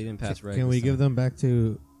back, but they didn't pass rec. Can we this give time. them back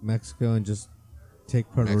to Mexico and just take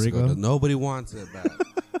Puerto Mexico, Rico? nobody wants it back.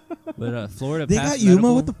 But Florida They passed got Yuma?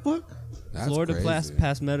 medical. What the fuck? That's Florida crazy.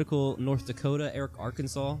 passed medical. North Dakota,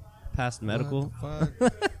 Arkansas passed medical. What the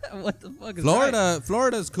fuck? What the fuck is that?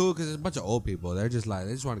 Florida's cool because there's a bunch of old people. They're just like,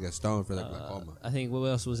 they just want to get stoned for their glaucoma. I think what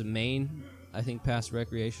else was it? Maine, I think passed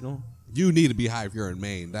recreational. You need to be high if you're in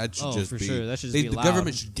Maine. That should just for be. sure. That should just be the allowed.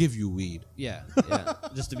 government should give you weed. Yeah, yeah.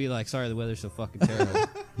 Just to be like, sorry, the weather's so fucking terrible.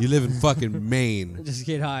 You live in fucking Maine. Just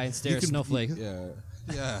get high and stare at snowflakes. Yeah.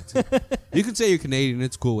 Yeah. You can say you're Canadian.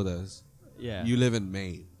 It's cool with us. Yeah. You live in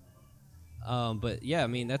Maine. But yeah, I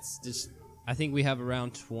mean, that's just. I think we have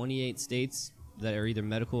around 28 states that are either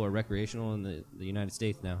medical or recreational in the United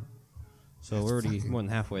States now. So That's we're already fucking more than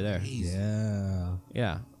halfway there. crazy. Yeah.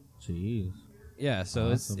 Yeah. Jeez. Yeah.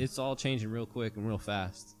 So Awesome. it's all changing real quick and real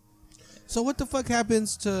fast. So what the fuck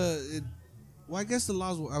happens to? Well, I guess the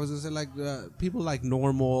laws. I was gonna say like people like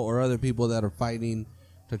Normal or other people that are fighting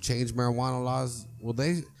to change marijuana laws. Will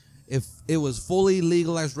they? If it was fully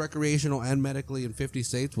legalized recreational and medically in 50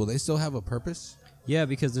 states, will they still have a purpose? Yeah,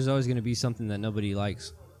 because there's always going to be something that nobody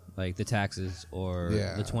likes, like the taxes or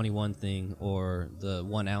the 21 thing or the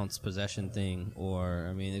 1 ounce possession thing, or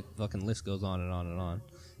I mean, the fucking list goes on and on and on.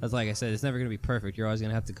 That's like I said, it's never going to be perfect. You're always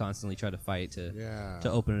going to have to constantly try to fight to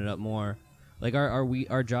open it up more. Like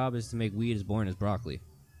our job is to make weed as boring as broccoli.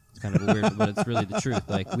 It's kind of weird, but it's really the truth.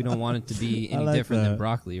 Like we don't want it to be any different than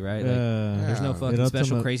broccoli, right? Like, there's no fucking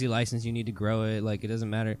special crazy license you need to grow it. Like it doesn't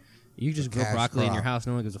matter. You just grow broccoli in your house,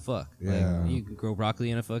 no one gives a fuck. Yeah. Like, you can grow broccoli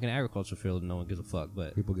in a fucking agricultural field, and no one gives a fuck.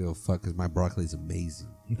 But People give a fuck because my broccoli is amazing.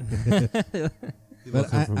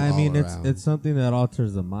 But I mean, it's something that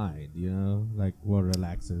alters the mind, you know, like what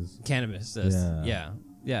relaxes. cannabis does. Yeah.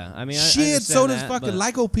 I mean, I shit. understand So does that, fucking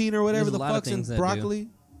but lycopene or whatever there's a the lot of fuck's in things that broccoli.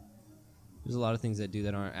 there's a lot of things that do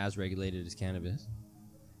that aren't as regulated as cannabis.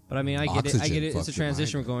 But I mean, I get Oxygen it. It's a fucks your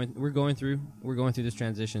transition mind. we're going through this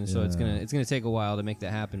transition. So it's gonna take a while to make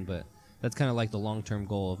that happen. But that's kind of like the long-term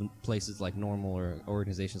goal of places like Normal or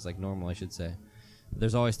organizations like Normal, I should say.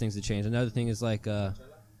 There's always things to change. Another thing is like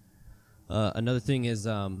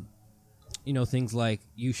things like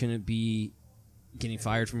you shouldn't be getting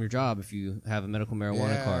fired from your job if you have a medical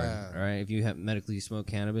marijuana card. All right, if you have medically smoked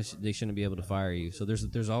cannabis, they shouldn't be able to fire you. So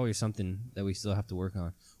there's always something that we still have to work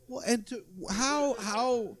on. Well, and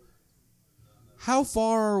how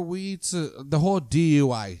far are we to the whole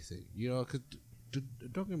DUI thing? You know, because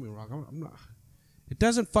don't get me wrong, I'm not. It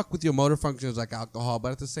doesn't fuck with your motor functions like alcohol,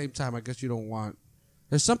 but at the same time, I guess you don't want.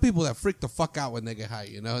 There's some people that freak the fuck out when they get high,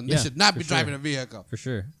 you know, and they should not be driving a vehicle. For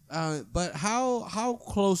sure. But how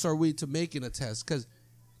close are we to making a test? Because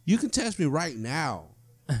you can test me right now,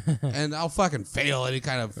 and I'll fucking fail any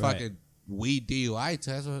kind of fucking weed DUI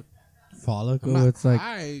test. Follicle, it's like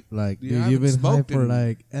high, dude, you've been high for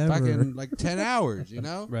like ever. Fucking like 10 hours, you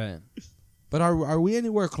know? Right. But are we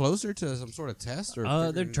anywhere closer to some sort of test?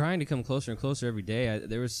 Or they're trying to come closer and closer every day.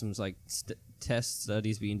 There was some like test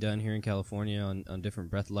studies being done here in California on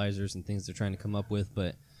different breathalyzers and things they're trying to come up with,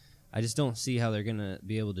 but I just don't see how they're going to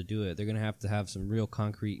be able to do it. They're going to have some real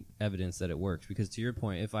concrete evidence that it works. Because to your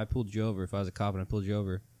point, if I pulled you over, if I was a cop and I pulled you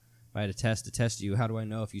over, if I had a test to test you, how do I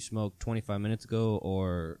know if you smoked 25 minutes ago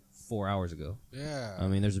or 4 hours ago? Yeah. I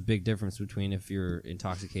mean, there's a big difference between if you're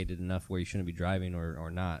intoxicated enough where you shouldn't be driving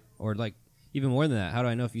or not. Or like even more than that, how do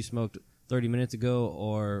I know if you smoked 30 minutes ago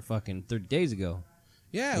or fucking 30 days ago?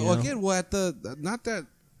 Yeah, You well, know? again, not that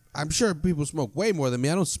I'm sure people smoke way more than me.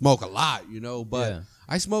 I don't smoke a lot, you know, but Yeah.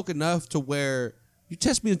 I smoke enough to where You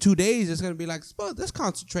test me in 2 days, it's gonna be like, well, this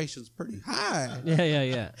concentration's pretty high.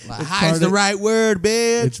 Yeah. Like, high is the right word,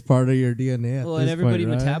 bitch. It's part of your DNA. Well, and everybody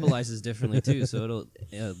metabolizes differently too, so it'll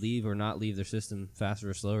leave or not leave their system faster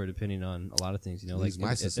or slower depending on a lot of things. You know, like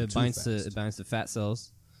it binds to fat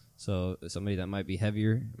cells. So somebody that might be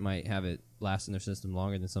heavier might have it last in their system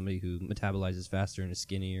longer than somebody who metabolizes faster and is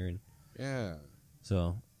skinnier. And yeah.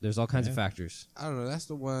 So there's all kinds of factors. I don't know. That's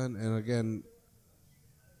the one. And again,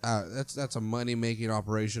 that's a money making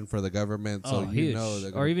operation for the government. So huge.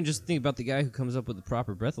 Or even just think about the guy who comes up with the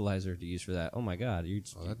proper breathalyzer to use for that. Oh my God, you're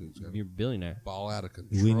a billionaire. Ball out of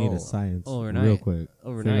control. We need a science overnight, real quick.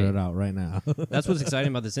 Overnight. Figure it out right now. That's what's exciting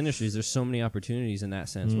about this industry. Is there's so many opportunities in that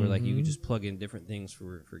sense where like you can just plug in different things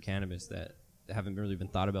for cannabis that haven't really been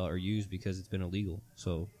thought about or used because it's been illegal.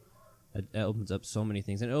 So it opens up so many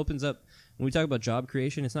things, and it opens up when we talk about job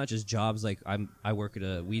creation. It's not just jobs like I work at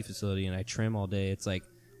a weed facility and I trim all day. It's like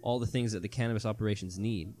all the things that the cannabis operations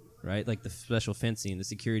need, right? Like the special fencing, the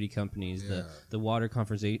security companies, the water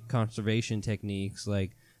conservation techniques,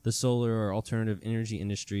 like the solar or alternative energy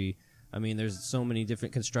industry. I mean, there's so many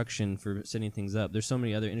different construction for setting things up. There's so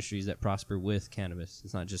many other industries that prosper with cannabis.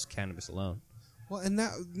 It's not just cannabis alone. Well, and now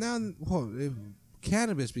if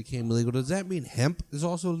cannabis became legal, does that mean hemp is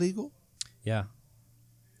also legal? Yeah.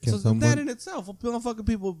 So that in itself, will fucking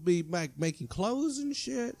people be making clothes and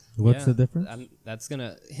shit? What's the difference? That's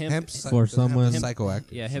gonna hemp for someone psychoactive.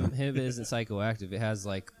 Yeah, hemp isn't psychoactive. It has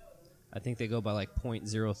like, I think they go by like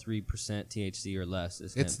 0.03% THC or less.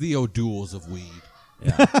 It's the O'Douls of weed.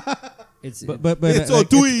 Yeah, it's it's still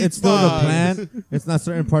the plant. It's not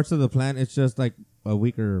certain parts of the plant. It's just like a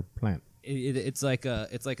weaker plant. It's like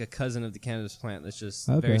a cousin of the cannabis plant that's just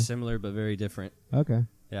very similar but very different. Okay.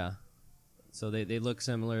 Yeah. So they look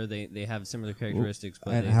similar. They have similar characteristics.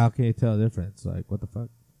 But and how can you tell the difference? Like, what the fuck?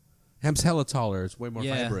 Hemp's hella taller. It's way more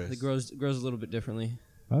fibrous. It grows a little bit differently.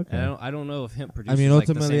 Okay. And I don't know if hemp produces like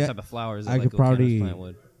the same type of flowers that I like could a cannabis probably plant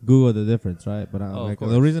would. Google the difference, right? But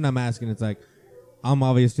the reason I'm asking is like, I'm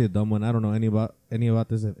obviously a dumb one. I don't know any about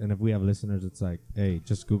this. And if we have listeners, it's like, hey,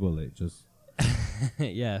 just Google it. Just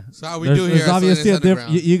yeah. So how we do here? There's obviously a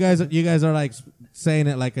difference. You guys are like saying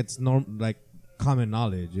it like it's like common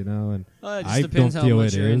knowledge, you know, and it just I depends don't how feel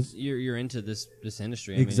much it is. you're into this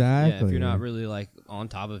industry. Exactly. If you're not really like on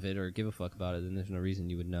top of it or give a fuck about it, then there's no reason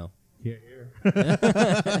you would know. Here.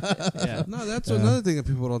 Yeah. No, that's another thing that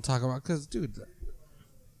people don't talk about. Because, dude,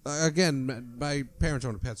 again, my parents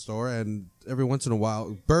own a pet store, and every once in a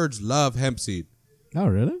while, birds love hemp seed. Oh,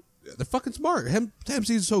 really? They're fucking smart. Hemp seed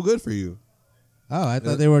is so good for you. Oh, I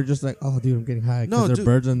thought they were just like, oh, dude, I'm getting high. No, they're dude.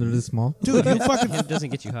 birds and they're this small. Dude, you fucking Hemp doesn't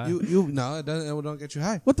get you high. No, it don't get you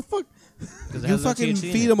high. What the fuck? You fucking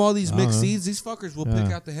feed them all these mixed seeds. These fuckers will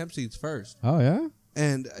pick out the hemp seeds first. Oh yeah.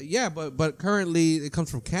 And but currently it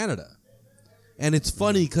comes from Canada, and it's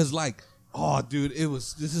funny because like, oh, dude,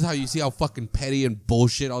 this is how you see how fucking petty and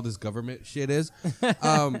bullshit all this government shit is.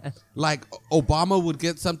 Like Obama would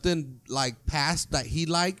get something like passed that he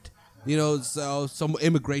liked. You know, so some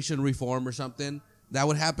immigration reform or something that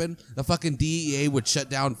would happen. The fucking DEA would shut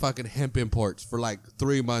down fucking hemp imports for like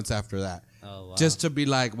 3 months after that. Oh, wow. Just to be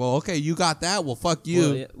like, well, okay, you got that. Well, fuck you.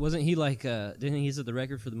 Well, wasn't he like? Didn't he set the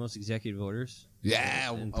record for the most executive orders?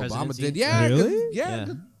 Yeah, in Obama presidency? did. Yeah, Really? Yeah.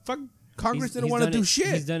 Fuck, Congress didn't He's want to done do it-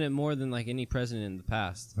 shit. He's done it more than like any president in the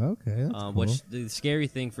past. Okay. That's cool. Which the scary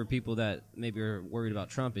thing for people that maybe are worried about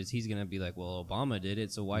Trump is he's gonna be like, well, Obama did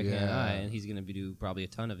it, so why can't I? And he's gonna do probably a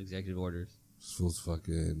ton of executive orders. This fool's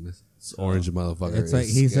fucking orange motherfucker. It's like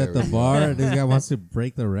is he's at the scary. bar. This guy wants to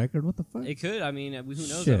break the record. What the fuck? It could. I mean, who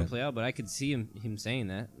knows how Shit. it'll play out? But I could see him saying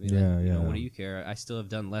that. I mean, Yeah, like, you know, yeah. what do you care? I still have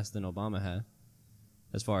done less than Obama had,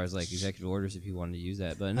 as far as like executive orders, if you wanted to use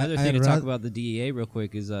that. But another thing to talk about the DEA real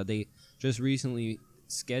quick is they just recently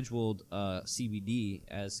scheduled CBD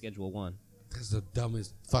as Schedule 1. That's the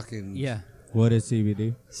dumbest fucking. Yeah. What is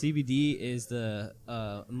CBD? CBD is the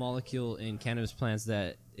molecule in cannabis plants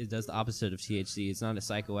that it does the opposite of THC. It's not a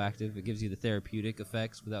psychoactive. It gives you the therapeutic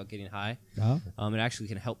effects without getting high. Oh. It actually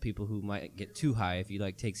can help people who might get too high. If you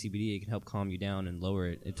like take CBD, it can help calm you down and lower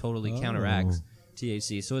it. It totally counteracts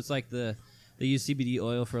THC. So it's like they use CBD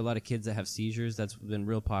oil for a lot of kids that have seizures. That's been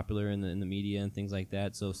real popular in the media and things like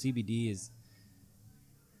that. So CBD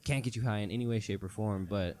can't get you high in any way, shape, or form,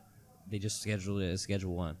 but they just scheduled it as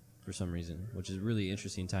Schedule 1 for some reason, which is really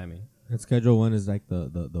interesting timing. And Schedule 1 is like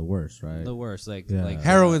the worst, right? The worst, like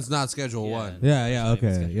Heroin's not Schedule yeah. 1. Yeah.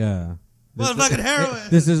 Okay. Yeah. Motherfucking heroin.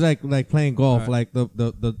 This is like playing golf. Like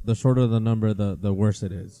the shorter the number, the worse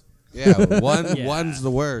it is. Yeah, one's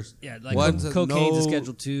the worst. Yeah, like One's cocaine's a no-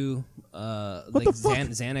 Schedule 2. Like the fuck?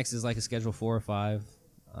 Xanax is like a Schedule 4 or 5.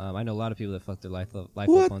 I know a lot of people that fuck their life up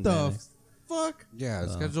What on the Xanax. fuck? Yeah,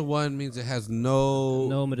 Schedule 1 means it has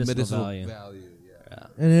no medicinal value. Yeah.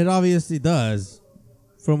 And it obviously does.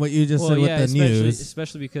 From what you just said with the news.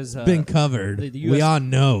 Especially because... it's been covered. The US, we all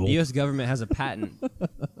know. The U.S. government has a patent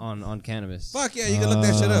on cannabis. Fuck yeah, you can look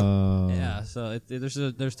that shit up. Yeah, so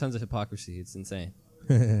there's tons of hypocrisy. It's insane.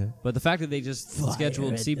 But the fact that they just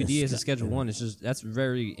scheduled CBD as a Schedule 1 is just... That's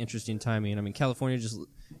very interesting timing. I mean, California,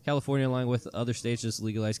 along with other states, just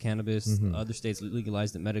legalized cannabis. Other states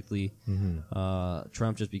legalized it medically.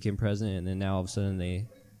 Trump just became president, and then now all of a sudden they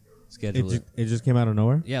scheduled it. It just came out of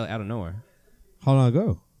nowhere? Yeah, out of nowhere. How long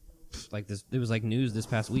ago? Like this, it was like news this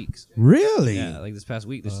past week. Really? Yeah, like this past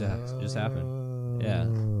week, this just happened. Yeah.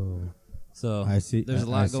 So I see. There's a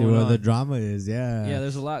lot going on. I see where on. the drama is. Yeah. Yeah,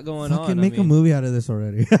 there's a lot going on. Fucking make a movie out of this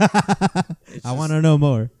already. I want to know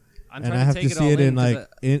more. I'm and trying I have to to take see it in like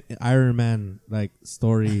in Iron Man like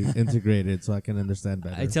story integrated, so I can understand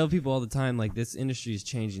better. I tell people all the time, like, this industry is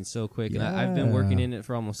changing so quick, and I've been working in it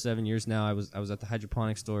for almost 7 years now. I was at the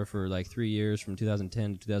hydroponic store for like 3 years, from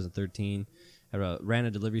 2010 to 2013. I ran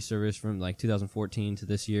a delivery service from like 2014 to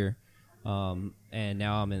this year, and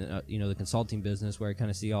now I'm in the consulting business, where I kind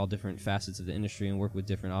of see all different facets of the industry and work with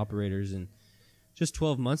different operators. And just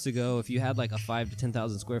 12 months ago, if you had like a 5,000 to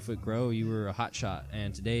 10,000 square foot grow, you were a hot shot.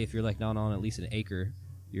 And today, if you're like not on at least an acre,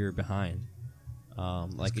 you're behind.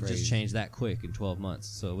 Like, it just changed that quick in 12 months.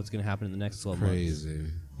 So what's going to happen in the next 12 months? Crazy.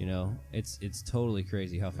 You know, it's totally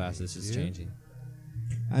crazy how fast this is changing.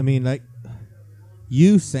 I mean, like,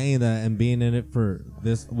 you saying that and being in it for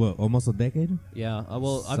this, almost a decade? Yeah.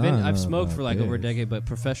 Well, I've smoked for like over a decade, but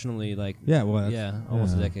professionally, like,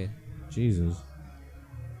 almost a decade. Jesus.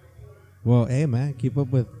 Well, hey man, keep up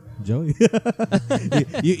with Joey.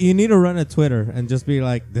 you need to run a Twitter and just be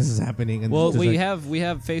like, this is happening. And well, we have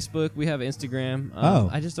Facebook, we have Instagram.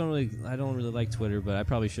 I don't really like Twitter, but I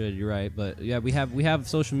probably should. You're right, but yeah, we have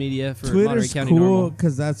social media for Monterey County cool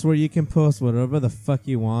because that's where you can post whatever the fuck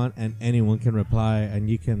you want, and anyone can reply, and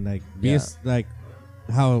you can like be like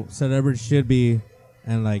how celebrities should be,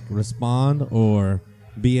 and like respond, or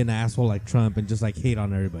be an asshole like Trump and just like hate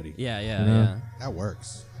on everybody. Yeah. That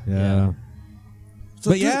works. Yeah. So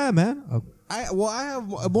but yeah, man. I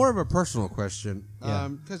have more of a personal question.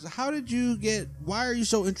 Because why are you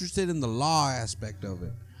so interested in the law aspect of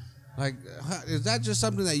it? Like, is that just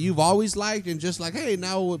something that you've always liked and just like, hey,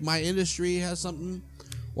 now my industry has something?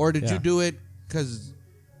 Or did you do it because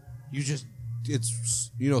it's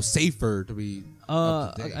safer to be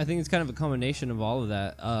up to date? I think it's kind of a combination of all of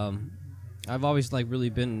that. I've always like really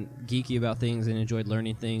been geeky about things and enjoyed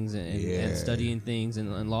learning things and studying things,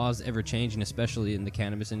 and laws ever changing, especially in the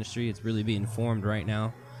cannabis industry. It's really being formed right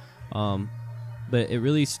now. But it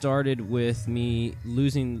really started with me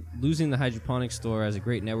losing the hydroponic store as a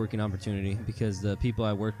great networking opportunity, because the people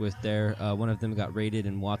I worked with there, one of them got raided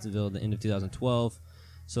in Watsonville at the end of 2012.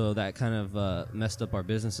 So that kind of messed up our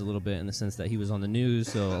business a little bit, in the sense that he was on the news.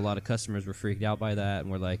 So a lot of customers were freaked out by that, and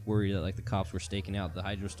were like worried that like the cops were staking out the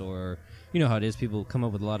hydro store. You know how it is. People come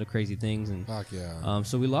up with a lot of crazy things. And fuck yeah.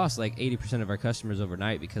 So we lost like 80% of our customers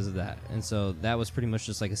overnight because of that. And so that was pretty much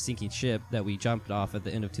just like a sinking ship that we jumped off at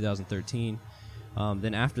the end of 2013.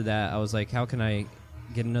 Then after that, I was like, how can I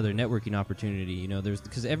get another networking opportunity?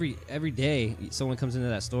 Because every day someone comes into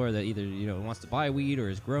that store that either wants to buy weed or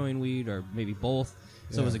is growing weed, or maybe both.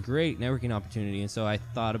 So it was a great networking opportunity, and so I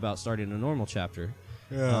thought about starting a normal chapter.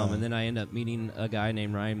 And then I ended up meeting a guy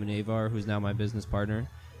named Ryan Munevar, who's now my business partner,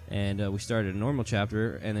 and we started a normal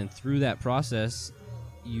chapter. And then through that process,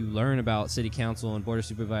 you learn about city council and board of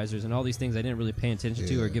supervisors and all these things I didn't really pay attention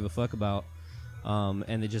to or give a fuck about,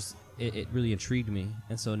 and it really intrigued me.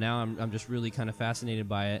 And so now I'm just really kind of fascinated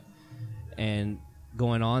by it. And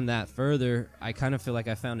going on that further, I kind of feel like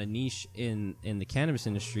I found a niche in the cannabis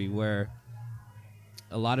industry where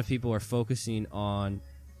a lot of people are focusing on,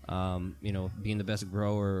 being the best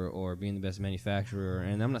grower or being the best manufacturer.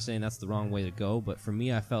 And I'm not saying that's the wrong way to go, but for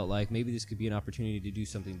me, I felt like maybe this could be an opportunity to do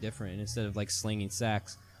something different. And instead of like slinging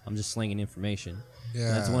sacks, I'm just slinging information. Yeah.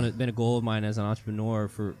 And that's been a goal of mine as an entrepreneur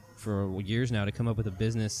for years now, to come up with a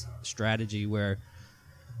business strategy where,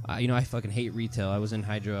 I fucking hate retail. I was in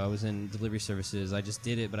hydro. I was in delivery services. I just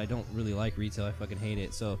did it, but I don't really like retail. I fucking hate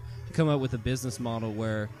it. So to come up with a business model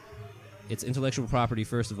where it's intellectual property,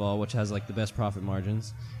 first of all, which has like the best profit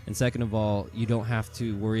margins, and second of all, you don't have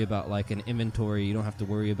to worry about like an inventory. You don't have to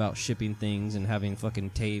worry about shipping things and having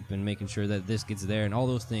fucking tape and making sure that this gets there, and all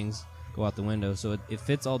those things go out the window. So it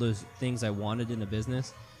fits all those things I wanted in a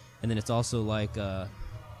business, and then it's also like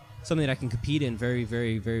something that I can compete in very,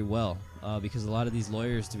 very, very well. because a lot of these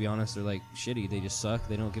lawyers, to be honest, are like shitty. They just suck.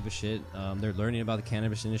 They don't give a shit. They're learning about the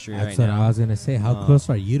cannabis industry That's right what now. I was gonna say. How close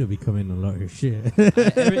are you to becoming a lawyer? Shit.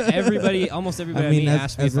 Almost everybody I meet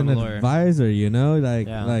asks me as if I'm an a lawyer. advisor,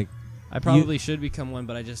 Yeah. like I probably should become one,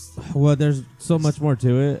 but I just well, there's so much more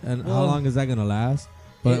to it, and how Well, long is that gonna last?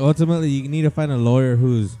 But ultimately, you need to find a lawyer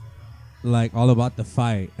who's like all about the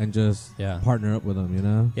fight and just partner up with them. You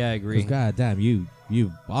know? Yeah, I agree. 'Cause goddamn, you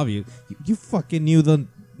obviously you fucking knew the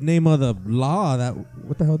name of the law. That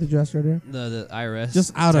what the hell did you ask earlier? The IRS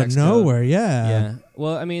Just out of tax nowhere, code. yeah.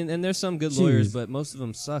 Well, I mean, and there's some good lawyers, Jeez. but most of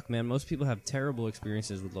them suck, man. Most people have terrible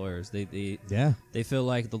experiences with lawyers. They feel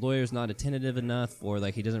like the lawyer's not attentive enough, or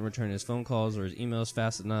like he doesn't return his phone calls or his emails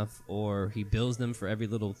fast enough, or he bills them for every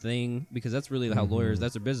little thing, because that's really how lawyers,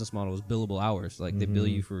 that's their business model, is billable hours. Like they bill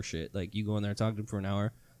you for shit. Like you go in there and talk to them for an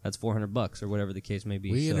hour, that's $400 or whatever the case may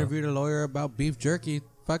be. We interviewed a lawyer about beef jerky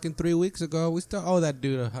fucking 3 weeks ago. We still owe that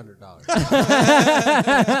dude $100. Like,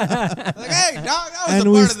 hey, dog, that was And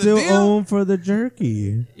a we part of the still deal. owe him for the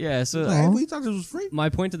jerky. Yeah, so Hey, we thought this was free. my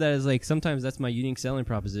point to that is like sometimes that's my unique selling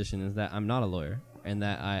proposition, is that I'm not a lawyer, and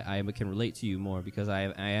that I can relate to you more because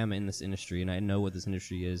I am in this industry and I know what this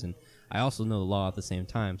industry is, and I also know the law at the same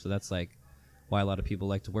time. So that's like why a lot of people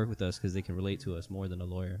like to work with us, because they can relate to us more than a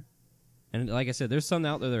lawyer. And like I said, there's some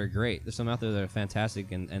out there that are great. There's some out there that are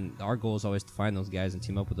fantastic, and our goal is always to find those guys and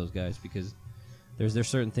team up with those guys, because there's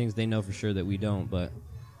certain things they know for sure that we don't, but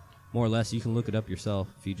more or less you can look it up yourself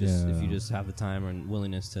if you just have the time and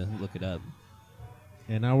willingness to look it up.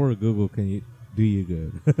 And now we're Google. Can you do you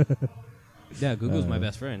good? Yeah, Google's my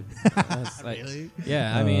best friend. That's like, really?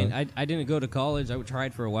 Yeah, I mean, I didn't go to college. I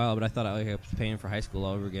tried for a while, but I thought I was paying for high school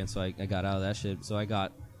all over again, so I got out of that shit. So I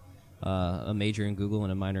got a major in Google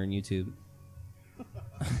and a minor in YouTube.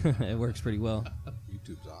 It works pretty well.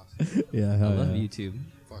 YouTube's awesome. Yeah, I love YouTube.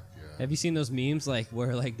 Fuck yeah. Have you seen those memes like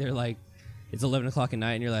where like they're like, it's 11 o'clock at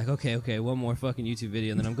night and you're like, okay, one more fucking YouTube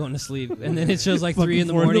video and then I'm going to sleep, and then it shows like 3 in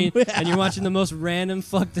the morning and you're watching the most random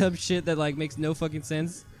fucked up shit that like makes no fucking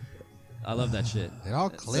sense. I love that shit. It all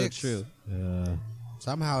It's clicks. So true. Yeah.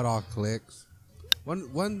 Somehow it all clicks.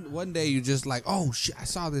 One day you just like, oh shit, I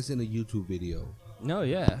saw this in a YouTube video. No,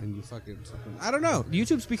 yeah. And you fucking I don't know.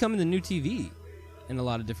 YouTube's becoming the new TV in a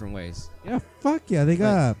lot of different ways. Yeah, fuck yeah. They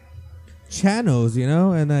got channels, you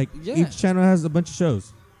know, and like each channel has a bunch of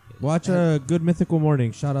shows. Watch a Good Mythical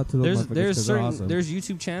Morning. Shout out to those motherfuckers, 'cause they're awesome. There's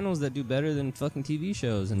YouTube channels that do better than fucking TV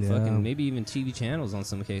shows and fucking maybe even TV channels on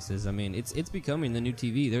some cases. I mean, it's becoming the new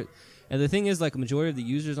TV. And the thing is, like, a majority of the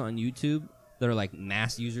users on YouTube that are like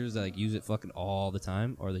mass users that like use it fucking all the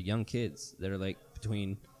time are the young kids that are like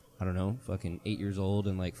between, I don't know, fucking 8 years old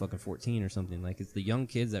and like fucking 14 or something. Like, it's the young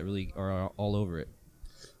kids that really are all over it.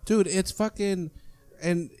 Dude, it's fucking,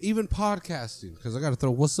 and even podcasting, because I got to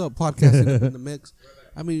throw what's up podcasting in the mix.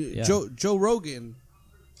 I mean, Joe Rogan,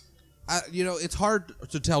 it's hard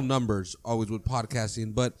to tell numbers always with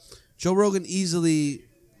podcasting, but Joe Rogan easily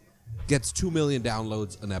gets 2 million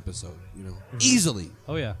downloads an episode, you know, easily.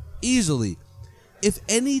 Oh, yeah. Easily. If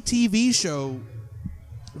any TV show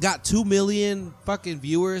got 2 million fucking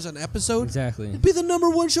viewers an episode, Exactly. it'd be the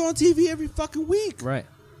 #1 show on TV every fucking week. Right.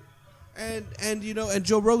 And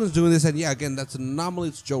Joe Rogan's doing this, and again, that's an anomaly.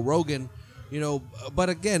 It's Joe Rogan, but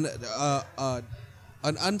again,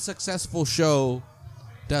 an unsuccessful show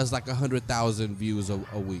does like 100,000 views a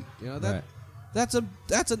week. That's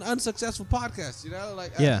an unsuccessful podcast.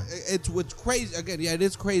 It's crazy. Again, it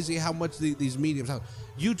is crazy how much these mediums have.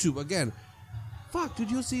 YouTube again. Fuck,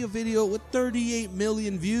 dude, you'll see a video with 38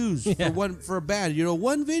 million views for a band.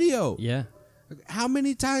 One video. Yeah. How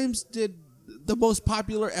many times did the most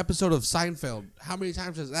popular episode of Seinfeld? How many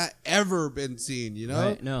times has that ever been seen?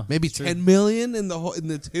 Right, no, maybe 10 million in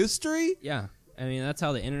its history. Yeah, I mean that's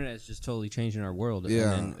how the internet is just totally changing our world.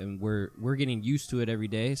 Yeah, and we're getting used to it every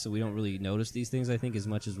day, so we don't really notice these things, I think, as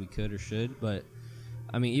much as we could or should. But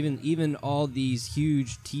I mean, even all these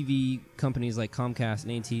huge TV companies like Comcast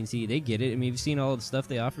and AT&T, they get it. I mean, you've seen all the stuff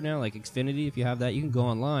they offer now, like Xfinity. If you have that, you can go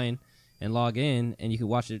online and log in, and you can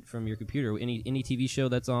watch it from your computer. Any TV show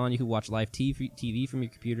that's on, you can watch live TV from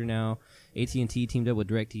your computer now. AT&T teamed up with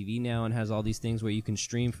DirecTV now and has all these things where you can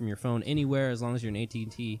stream from your phone anywhere as long as you're an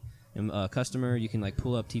AT&T customer. You can like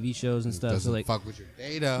pull up TV shows and stuff. Doesn't so like, fuck with your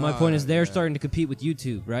data. My point is they're starting to compete with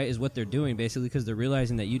YouTube, right? Is what they're doing basically, because they're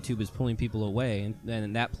realizing that YouTube is pulling people away,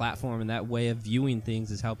 and that platform and that way of viewing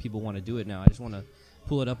things is how people want to do it now. I just want to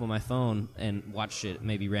pull it up on my phone and watch shit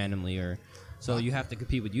maybe randomly, or so you have to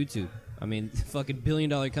compete with YouTube. I mean, fucking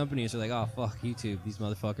billion-dollar companies are like, oh, fuck YouTube, these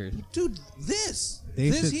motherfuckers. Dude, this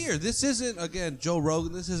isn't, again, Joe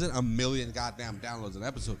Rogan, this isn't 1 million goddamn downloads an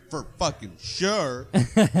episode for fucking sure.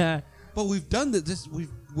 But we've done this.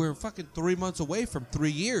 We're fucking 3 months away from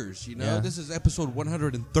 3 years. You know, Yeah. this is episode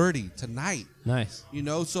 130 tonight. Nice. You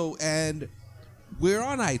know, so and we're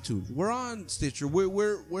on iTunes. We're on Stitcher.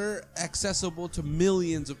 We're accessible to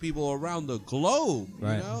millions of people around the globe.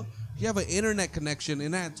 Right. You know, if you have an internet connection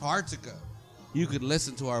in Antarctica, you could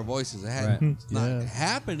listen to our voices. It's not Yeah.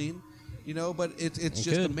 happening. You know, but it's just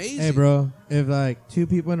could. amazing. Hey, bro, if like 2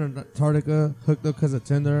 people in Antarctica hooked up because of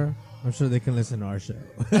Tinder, I'm sure they can listen to our show.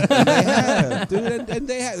 They have, dude, and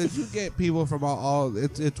they have. If you get people from all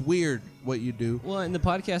it's weird what you do. Well, and the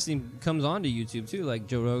podcasting comes onto YouTube too, like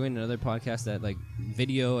Joe Rogan and other podcasts that like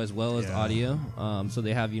video as well as audio. So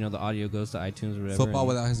they have, you know, the audio goes to iTunes or whatever. Football and,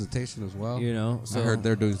 without hesitation as well. you know, so I heard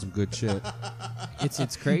they're doing some good shit.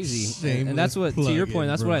 it's crazy, and that's what to your point.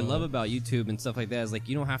 That's what I love about YouTube and stuff like that. Is like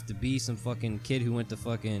you don't have to be some fucking kid who went to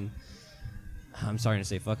fucking. I'm sorry to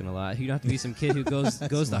say fucking a lot. You don't have to be some kid who goes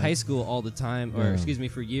to high school all the time, or excuse me,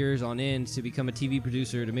 for years on end to become a TV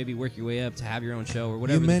producer, to maybe work your way up to have your own show or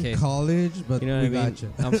whatever. You meant the case. college, but You know what we I mean? got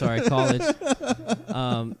you. I'm sorry, college.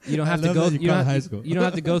 You don't have to love go. that you don't call it have, high school. You don't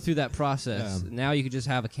have to go through that process. Yeah. Now you could just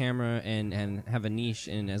have a camera and have a niche,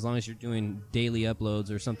 and as long as you're doing daily uploads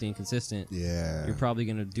or something consistent, Yeah. you're probably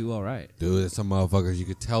gonna do all right. Dude, some motherfuckers, you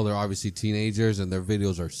could tell they're obviously teenagers and their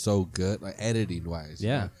videos are so good, like editing wise.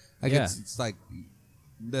 Yeah. You know? Like Yeah. it's like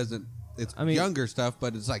it's I mean- younger stuff,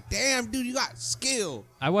 but it's like, damn, dude, you got skill.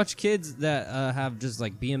 I watch kids that have just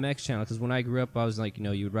like BMX channel, because when I grew up, I was like, you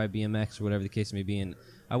know, you would ride BMX or whatever the case may be, and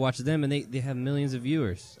I watch them, and they have millions of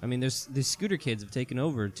viewers. I mean, there's scooter kids have taken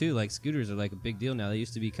over too. Like scooters are like a big deal now. They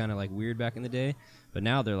used to be kind of like weird back in the day, but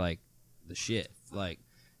now they're like the shit. Like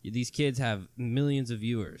these kids have millions of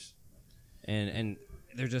viewers, and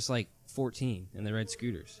they're just like 14 and they ride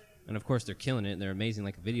scooters. And of course, they're killing it, and they're amazing,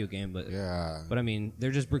 like a video game. But Yeah. but I mean,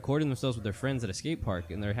 they're just recording themselves with their friends at a skate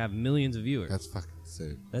park, and they have millions of viewers. That's fucking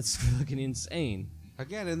sick. That's fucking insane.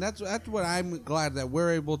 Again, and that's what I'm glad that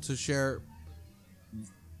we're able to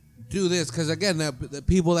do this, because again, the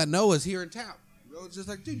people that know us here in town, you know, it's just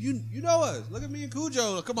like, dude, you know us. Look at me and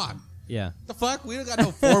Cujo. Come on. Yeah. The fuck? We don't got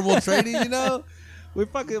no formal training, you know? We're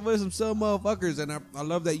fucking with some motherfuckers, and I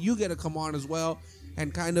love that you get to come on as well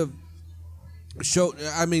and kind of show.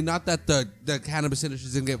 I mean, not that the cannabis industry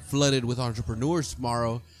is gonna get flooded with entrepreneurs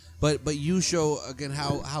tomorrow, but you show again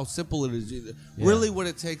how simple it is. Yeah. Really, what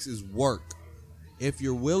it takes is work. If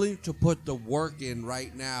you're willing to put the work in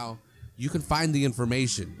right now, you can find the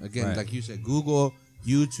information. Again, Right. like you said, Google,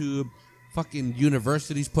 YouTube. Fucking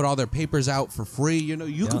universities put all their papers out for free. You know,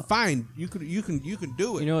 you can find, you can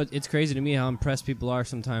do it. You know, it's crazy to me how impressed people are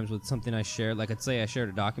sometimes with something I shared. Like, I'd say I shared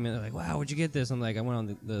a document. They're like, wow, where'd you get this? I'm like, I went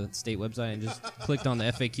on the state website and just clicked on the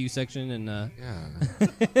FAQ section. And Yeah.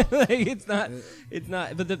 like, it's not.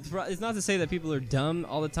 But it's not to say that people are dumb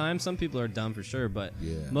all the time. Some people are dumb for sure. But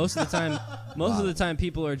Yeah. most of the time,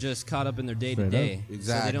 people are just caught up in their day to day. Straight up.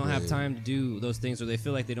 So they don't have Exactly. time to do those things, or they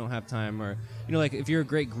feel like they don't have time. Or, you know, like if you're a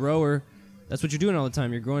great grower, that's what you're doing all the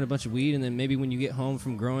time. You're growing a bunch of weed, and then maybe when you get home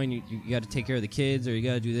from growing, you got to take care of the kids, or you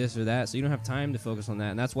got to do this or that. So you don't have time to focus on that.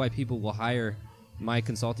 And that's why people will hire my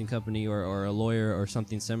consulting company or a lawyer or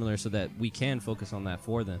something similar, so that we can focus on that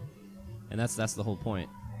for them. And that's the whole point.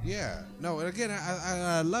 Yeah. No, and again,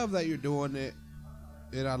 I love that you're doing it.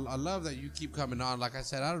 And I love that you keep coming on. Like I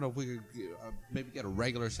said, I don't know if we could maybe get a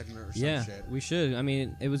regular segment or some Yeah, shit. we should. I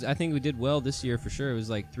mean, I think we did well this year for sure. It was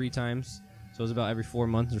like 3 times. So it was about every 4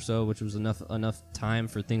 months or so, which was enough time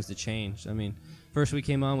for things to change. I mean, first we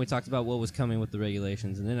came on, we talked about what was coming with the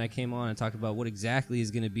regulations, and then I came on and talked about what exactly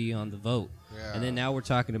is going to be on the vote. Yeah. And then now we're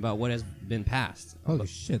talking about what has been passed. Holy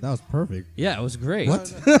shit, that was perfect. Yeah, it was great.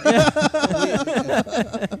 What?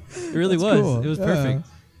 It really That's was. cool. It was Yeah. perfect.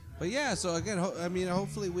 But yeah, so again,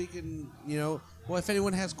 hopefully we can, well, if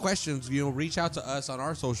anyone has questions, reach out to us on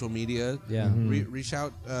our social media. Yeah. Reach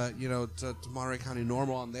out, to Monterey County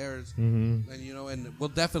Normal on theirs, Mm-hmm. and and we'll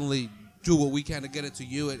definitely do what we can to get it to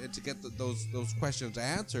you and to get those questions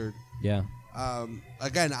answered. Yeah.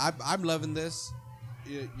 Again, I'm loving this.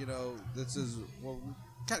 This is, well, we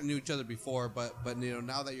kind of knew each other before, but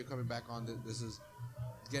now that you're coming back on, this is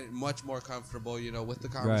getting much more comfortable, with the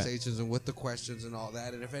conversations and with the questions and all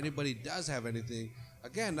that. And if anybody does have anything,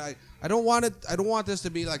 again, I don't want this to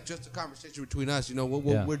be like just a conversation between us.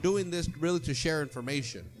 We're doing this really to share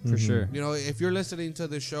information. For sure. If you're listening to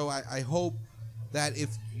the show, I hope that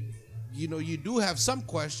if you do have some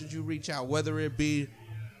questions, you reach out, whether it be,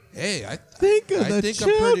 hey, I Think of the think I'm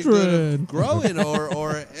pretty good children. at growing,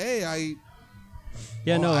 or hey,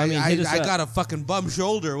 Yeah, no, I mean, hit us I up. got a fucking bum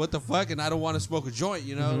shoulder. What the fuck? And I don't want to smoke a joint.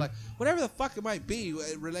 Like whatever the fuck it might be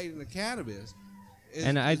relating to cannabis.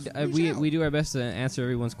 And reach out. we do our best to answer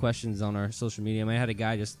everyone's questions on our social media. I had a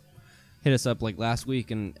guy just hit us up like last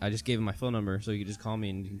week, and I just gave him my phone number, so he could just call me,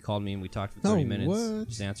 and he called me, and we talked for 30 minutes, what?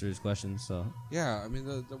 just answered his questions. So Yeah, I mean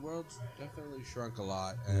the world's definitely shrunk a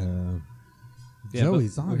lot, and yeah,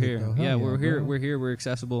 Joey's but on we're it, here. though. Yeah, Hell we're here. bro. We're here. We're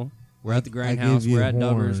accessible. We're at the I Grindhouse. give you We're at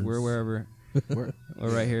Dubbers. horns. We're wherever. we're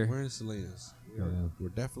right here. We're in Salinas. Yeah. We're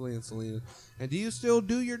definitely in Salinas. And do you still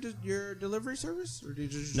do your delivery service, or do you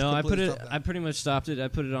just No, I put completely it. stop that? I pretty much stopped it. I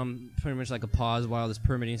put it on pretty much like a pause while this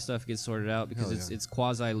permitting stuff gets sorted out because Hell it's yeah. it's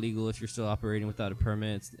quasi legal if you're still operating without a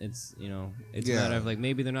permit. It's you know it's a Yeah. matter of like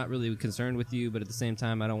maybe they're not really concerned with you, but at the same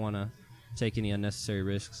time I don't want to take any unnecessary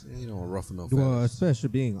risks. Yeah, you don't want to ruffle no Well, feathers. especially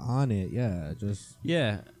being on it, yeah. Just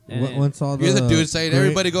Yeah. And once all the You're the dude saying great-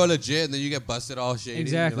 everybody go legit, and then you get busted all shady.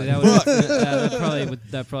 exactly. You're That like, would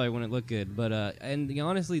that probably wouldn't look good. But and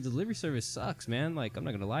honestly, delivery service sucks, man. Like I'm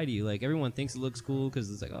not gonna lie to you. Like everyone thinks it looks cool because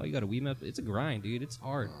it's like, oh, you got a weed map. It's a grind, dude. It's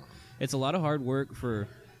hard. It's a lot of hard work for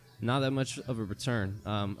not that much of a return.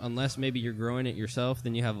 Unless maybe you're growing it yourself,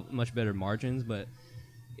 then you have much better margins. But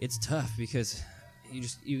it's tough because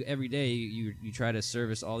you every day you try to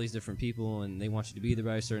service all these different people, and they want you to be there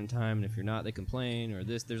by a certain time, and if you're not, they complain or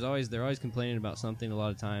this. They're always complaining about something a lot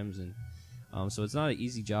of times, and so it's not an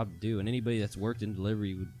easy job to do. And anybody that's worked in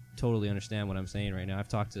delivery would totally understand what I'm saying right now. I've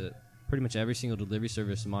talked to pretty much every single delivery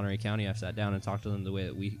service in Monterey County. I've sat down and talked to them the way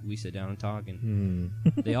that we sit down and talk, and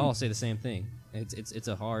they all say the same thing. It's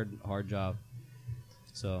a hard job,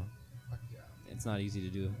 so it's not easy to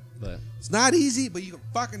do, but it's not easy, but you can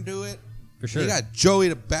fucking do it. for sure. You got Joey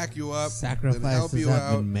to back you up, and help sacrifices you have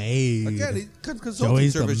out. been made. Again, consulting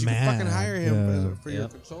Joey's the service. You can fucking man. hire him Yeah. for your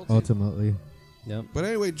Yep. consulting. Ultimately, Yep. But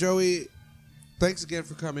anyway, Joey, thanks again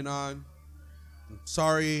for coming on. I'm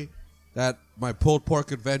sorry that my pulled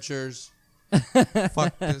pork adventures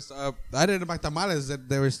fucked this up. I didn't like tamales that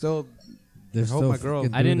they were still. they're hope still my girl-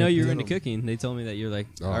 fucking I didn't know doing you it. were into cooking. They told me that you're like,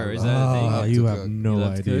 Oh, or is I that a love Oh, thing? you to have cook. no You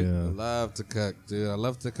love to cook? I idea. love to cook, dude. I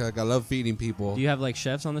love to cook. I love feeding people. Do you have like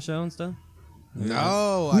chefs on the show and stuff? We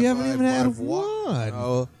No, I've- haven't even I've- had I've wa- one.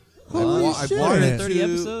 No. Holy I've shit. wanted 30 to-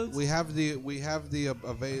 episodes? We have the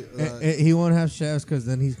He won't have chefs because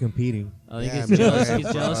then he's competing. Oh, he Yeah, gets man. jealous.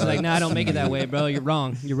 He's jealous. He's like, nah, I don't make it that way, bro. You're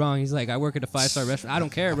wrong. You're wrong. He's like, I work at a 5-star restaurant. I don't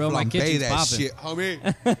care, bro. My flambe kitchen's that popping. shit,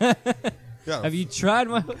 homie. Yeah. Have you tried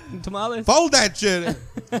my tamales? Fold that shit.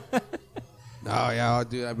 No, yeah,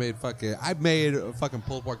 dude, I made fucking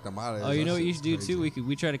pulled pork tamales. Oh, you know That what you shit's should do crazy. too?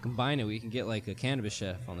 We try to combine it. We can get like a cannabis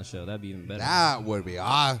chef on the show. That'd be even better. That would be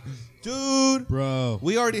awesome. Dude, Bro.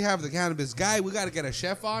 we already have the cannabis guy. We got to get a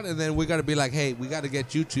chef on, and then we got to be like, hey, we got to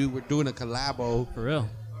get you two. We're doing a collabo, For real.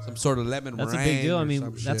 some sort of lemon That's a meringue big deal. I or mean,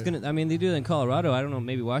 some that's shit. gonna. I mean, they do it in Colorado. I don't know.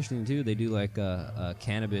 Maybe Washington too. They do like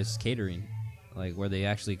cannabis catering, like where they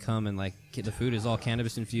actually come and like the food is all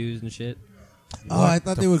cannabis infused and shit. Oh, I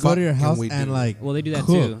thought the they would go fuck to your can house we and do? like Well, they do that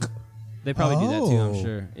cook. too. They probably do that too. I'm Oh,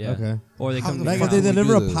 sure. Yeah. okay. Or they How come. the Like fuck if they we do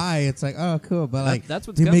deliver a this? pie, it's like, oh, cool. But like, that's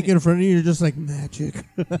what's they make coming. it in front of you, you're just like magic.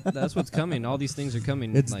 That's what's coming. All these things are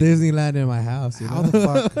coming. It's like, Disneyland in my house. You How know?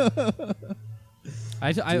 the fuck?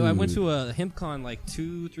 I went to a HempCon like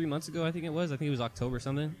 2-3 months ago. I think it was October or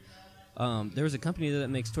something. There was a company that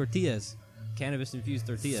makes tortillas, cannabis infused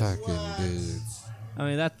tortillas. Fucking dudes. I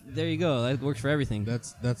mean there you go. That works for everything.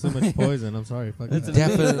 That's so much poison. I'm sorry. Fuck That's that.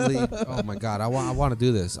 Definitely. Oh my god, I want to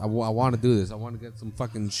do this. I want to do this. I want to get some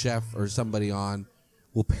fucking chef or somebody on.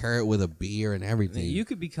 We'll pair it with a beer and everything. You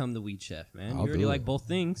could become the weed chef, man. I'll You already do like it. both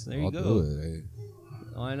things. There I'll you go. do it. Eh?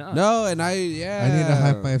 Why not? No, and I need to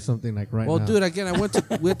high five something like right Well, now. dude, again, I went to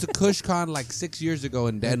KushCon like 6 years ago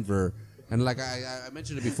in Denver, and like I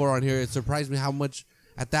mentioned it before on here, it surprised me how much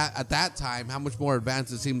at that time how much more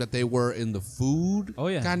advanced it seemed that they were in the food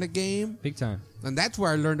kind of game, Big time. and that's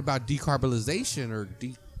where I learned about decarbonization or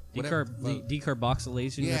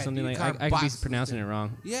Decarboxylation Yeah, or something like. I could be pronouncing it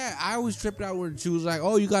wrong. Yeah, I always tripped out when she was like,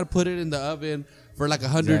 "Oh, you got to put it in the oven for like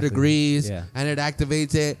 100 Exactly. degrees, Yeah. and it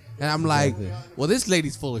activates it." And I'm like, "Well, this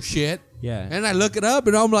lady's full of shit." Yeah. And I look it up,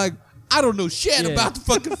 and I'm like, "I don't know shit Yeah. about the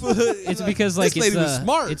fucking food." It's because like this lady was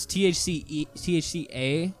smart. It's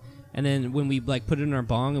THCA, and then when we like put it in our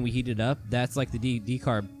bong and we heat it up, that's like the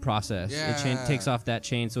decarb process. It Yeah. takes off that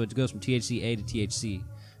chain, so it goes from THCA to THC,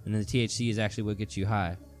 and then the THC is actually what gets you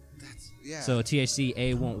high. yeah. So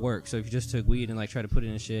THCA won't work. So if you just took weed and like try to put it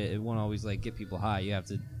in shit, it won't always like get people high. You have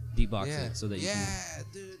to debox it so that you can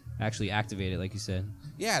dude. actually activate it, like you said.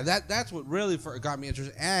 Yeah, that's what really got me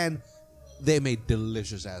interested, and they made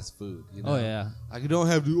delicious ass food. You know? Oh yeah. Like you don't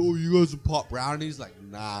have to. Oh, you got some pot brownies? Like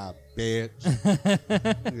nah, bitch.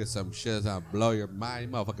 You get some shit that's gonna blow your mind. You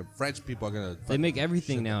motherfucking French people are gonna. They make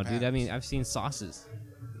everything shit now, their dude. I pants. mean, I've seen sauces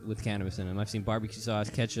with cannabis in them. I've seen barbecue sauce,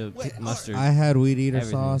 ketchup, Wait, mustard. I had Weed Eater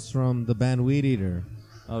Everything. sauce from the band Weed Eater.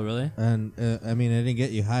 Oh, really? And I mean, it didn't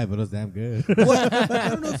get you high, but it was damn good. I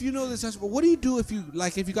don't know if you know this, but what do you do if you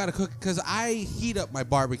gotta cook? Because I heat up my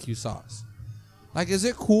barbecue sauce. Like, is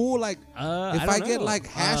it cool? Like, if I get like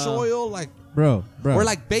hash oil, like, bro, or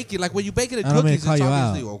like bacon, like when you bake it in I don't mean cookies, to call it's you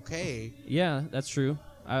obviously out. okay. Yeah, that's true.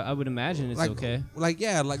 I would imagine it's Like, okay. Like,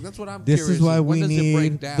 yeah, like that's what I'm. This curious is why when we does it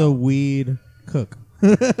break need down? the weed cook.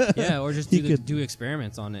 Yeah, or just do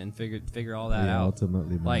experiments on it and figure all that out.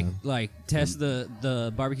 Ultimately, man. Like test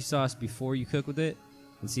the barbecue sauce before you cook with it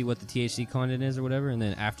and see what the THC content is or whatever, and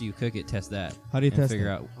then after you cook it, test that. How do you and test figure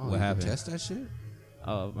it? out Oh, what you happened? can test that shit.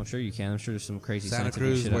 Oh, I'm sure you can. I'm sure there's some crazy Santa scientific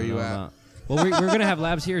Cruz, shit I where don't you know at? about. Well, we're gonna have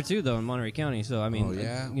labs here too, though, in Monterey County. So I mean, Oh,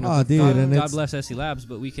 yeah? you know, Oh, dude, and God it's bless SC Labs,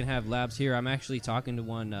 but we can have labs here. I'm actually talking to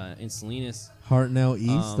one in Salinas. Hartnell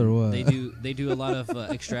East or what? They do a lot of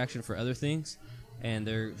extraction for other things, and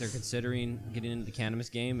they're considering getting into the cannabis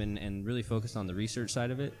game and really focused on the research side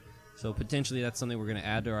of it. So potentially that's something we're going to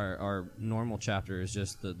add to our normal chapter is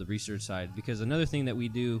just the research side. Because another thing that we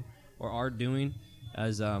do or are doing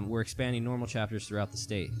is we're expanding normal chapters throughout the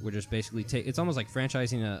state. We're just basically it's almost like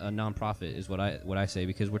franchising a nonprofit is what I say,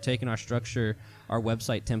 because we're taking our structure, our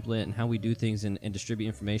website template, and how we do things and distribute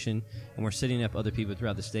information, and we're setting up other people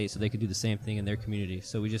throughout the state so they can do the same thing in their community.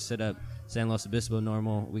 So we just set up San Luis Obispo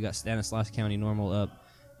normal. We got Stanislaus County normal up.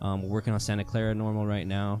 We're working on Santa Clara normal right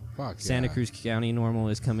now. Fuck Santa yeah. Cruz County normal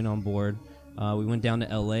is coming on board. We went down to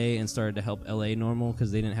LA and started to help LA normal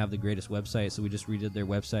because they didn't have the greatest website, so we just redid their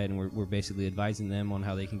website, and we're basically advising them on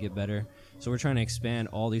how they can get better. So we're trying to expand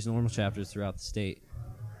all these normal chapters throughout the state.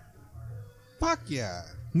 Fuck yeah.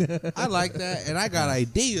 I like that, and I got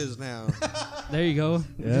ideas now. There you go.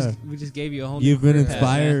 Yeah. We just gave you a whole You've new been career path,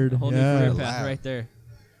 man. inspired. A whole Yeah. new career Lab. path right there.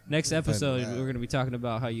 Next episode, lab. we're going to be talking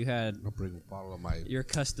about how you had I'll bring a bottle of my. your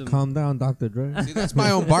custom. Calm down, Dr. Dre. See, that's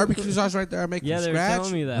my own barbecue sauce right there. I make Yeah, from they were scratch.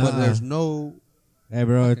 telling me that. But there's no. Hey,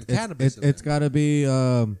 bro, Fucking cannabis in it's it. got to be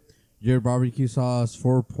your barbecue sauce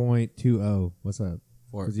 4.20. What's up?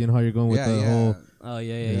 Because you know how you're going with the whole. Oh,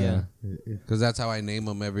 yeah. Because that's how I name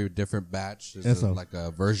them every different batch. There's Yes, so. like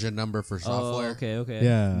a version number for software. Oh, okay.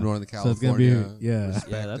 Yeah. Northern So it's going to California. be, yeah.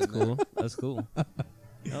 Yeah, that's cool. That's cool. Oh,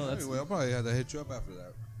 that's Anyway, I'll probably have to hit you up after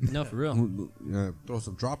that. no, for real. Yeah, throw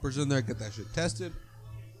some droppers in there, get that shit tested.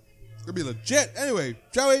 It's gonna be legit. Anyway,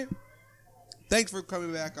 Joey, thanks for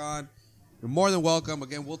coming back on. You're more than welcome.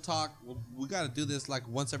 Again, we'll talk. We got to do this like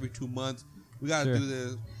once every 2 months. We got to Sure.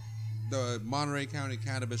 do the Monterey County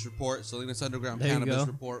Cannabis Report, Salinas Underground There you Cannabis go.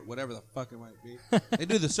 Report, whatever the fuck it might be. They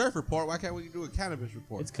do the surf report. Why can't we do a cannabis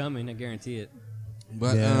report? It's coming. I guarantee it.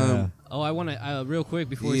 But Yeah. Oh, I want to real quick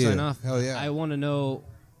before we Yeah, sign off. hell yeah. I want to know.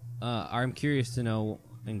 I'm curious to know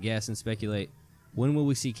and guess and speculate. When will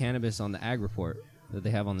we see cannabis on the ag report that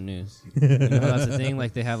they have on the news? You know, that's the thing.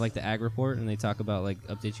 Like they have like the ag report, and they talk about like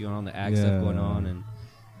updates you on the ag stuff going on. And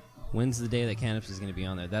when's the day that cannabis is going to be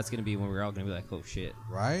on there? That's going to be when we're all going to be like, oh shit.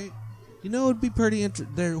 right? You know, it'd be pretty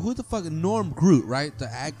interesting. Who the fuck? Norm Groot, right? The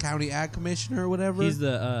county ag commissioner or whatever. He's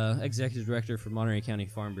the executive director for Monterey County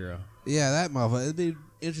Farm Bureau. Yeah, that motherfucker. It'd be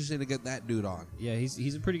interesting to get that dude on. Yeah,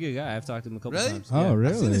 he's a pretty good guy. I've talked to him a couple Really? times. Oh, Yeah.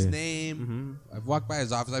 really? I've seen his name. Mhm. I've walked by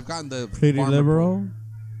his office. I've gotten the Pretty farm liberal?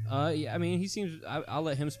 Yeah, I mean, he seems. I'll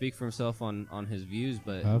let him speak for himself on his views,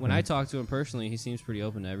 but Okay. when I talk to him personally, he seems pretty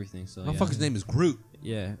open to everything. So report. yeah. Motherfucker's name is Groot.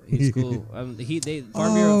 Yeah, he's cool. Farm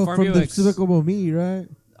Bureau, Farm from Bureau, Despicable Me, right?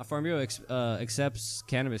 Farm Bureau accepts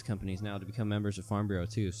cannabis companies now to become members of Farm Bureau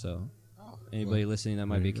too. So Oh, anybody listening that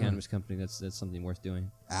might there be a you go. cannabis company, that's something worth doing.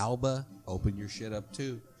 Alba, open your shit up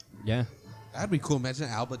too. Yeah, That'd be cool. Imagine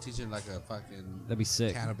Alba teaching like a fucking that'd be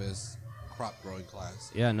sick. cannabis crop growing class.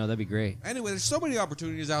 Yeah, no, that'd be great. Anyway, there's so many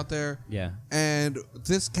opportunities out there. Yeah, And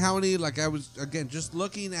this county, like I was, again, just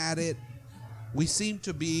looking at it, we seem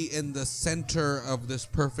to be in the center of this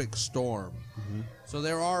perfect storm. So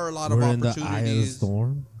there are a lot We're of in the opportunities. eye of the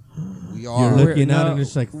storm. We You're are. looking out no, and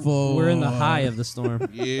it's like full. we're in the high of the storm.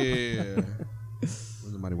 Yeah.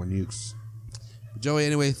 Somebody want nukes. Joey,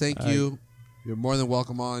 anyway, thank you. You're more than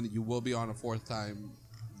welcome on. You will be on a fourth time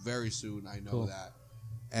very soon. I know Cool. that.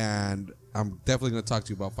 And I'm definitely going to talk to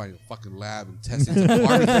you about finding a fucking lab and testing some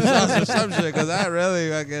barbecue sauce or some shit, because I really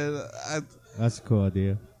fucking... That's a cool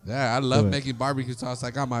idea. Yeah, I love Do it. making barbecue sauce.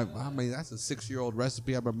 I mean, that's a 6-year-old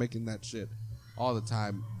recipe. I've been making that shit all the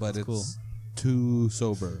time, but it's cool. too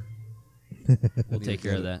sober. We'll take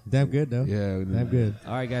care of that. Damn good, though. Yeah. Damn good.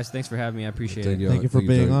 All right, guys, thanks for having me. I appreciate it. Thank you for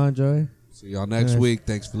being Joey. on, Joey. See y'all next Yes. week.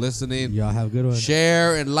 Thanks for listening. Y'all have a good one.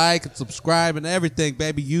 Share and like and subscribe and everything,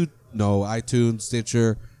 baby. You know, iTunes,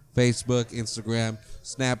 Stitcher, Facebook, Instagram,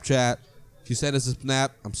 Snapchat. If you send us a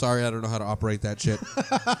snap, I'm sorry, I don't know how to operate that shit.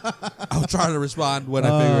 I'll try to respond when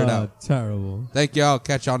I figure it out. Terrible. Thank y'all.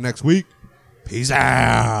 Catch y'all next week. Peace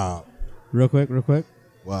out. Real quick.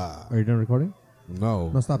 Wow. Are you done recording? No.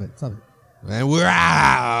 No, stop it. And we're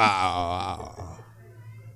out.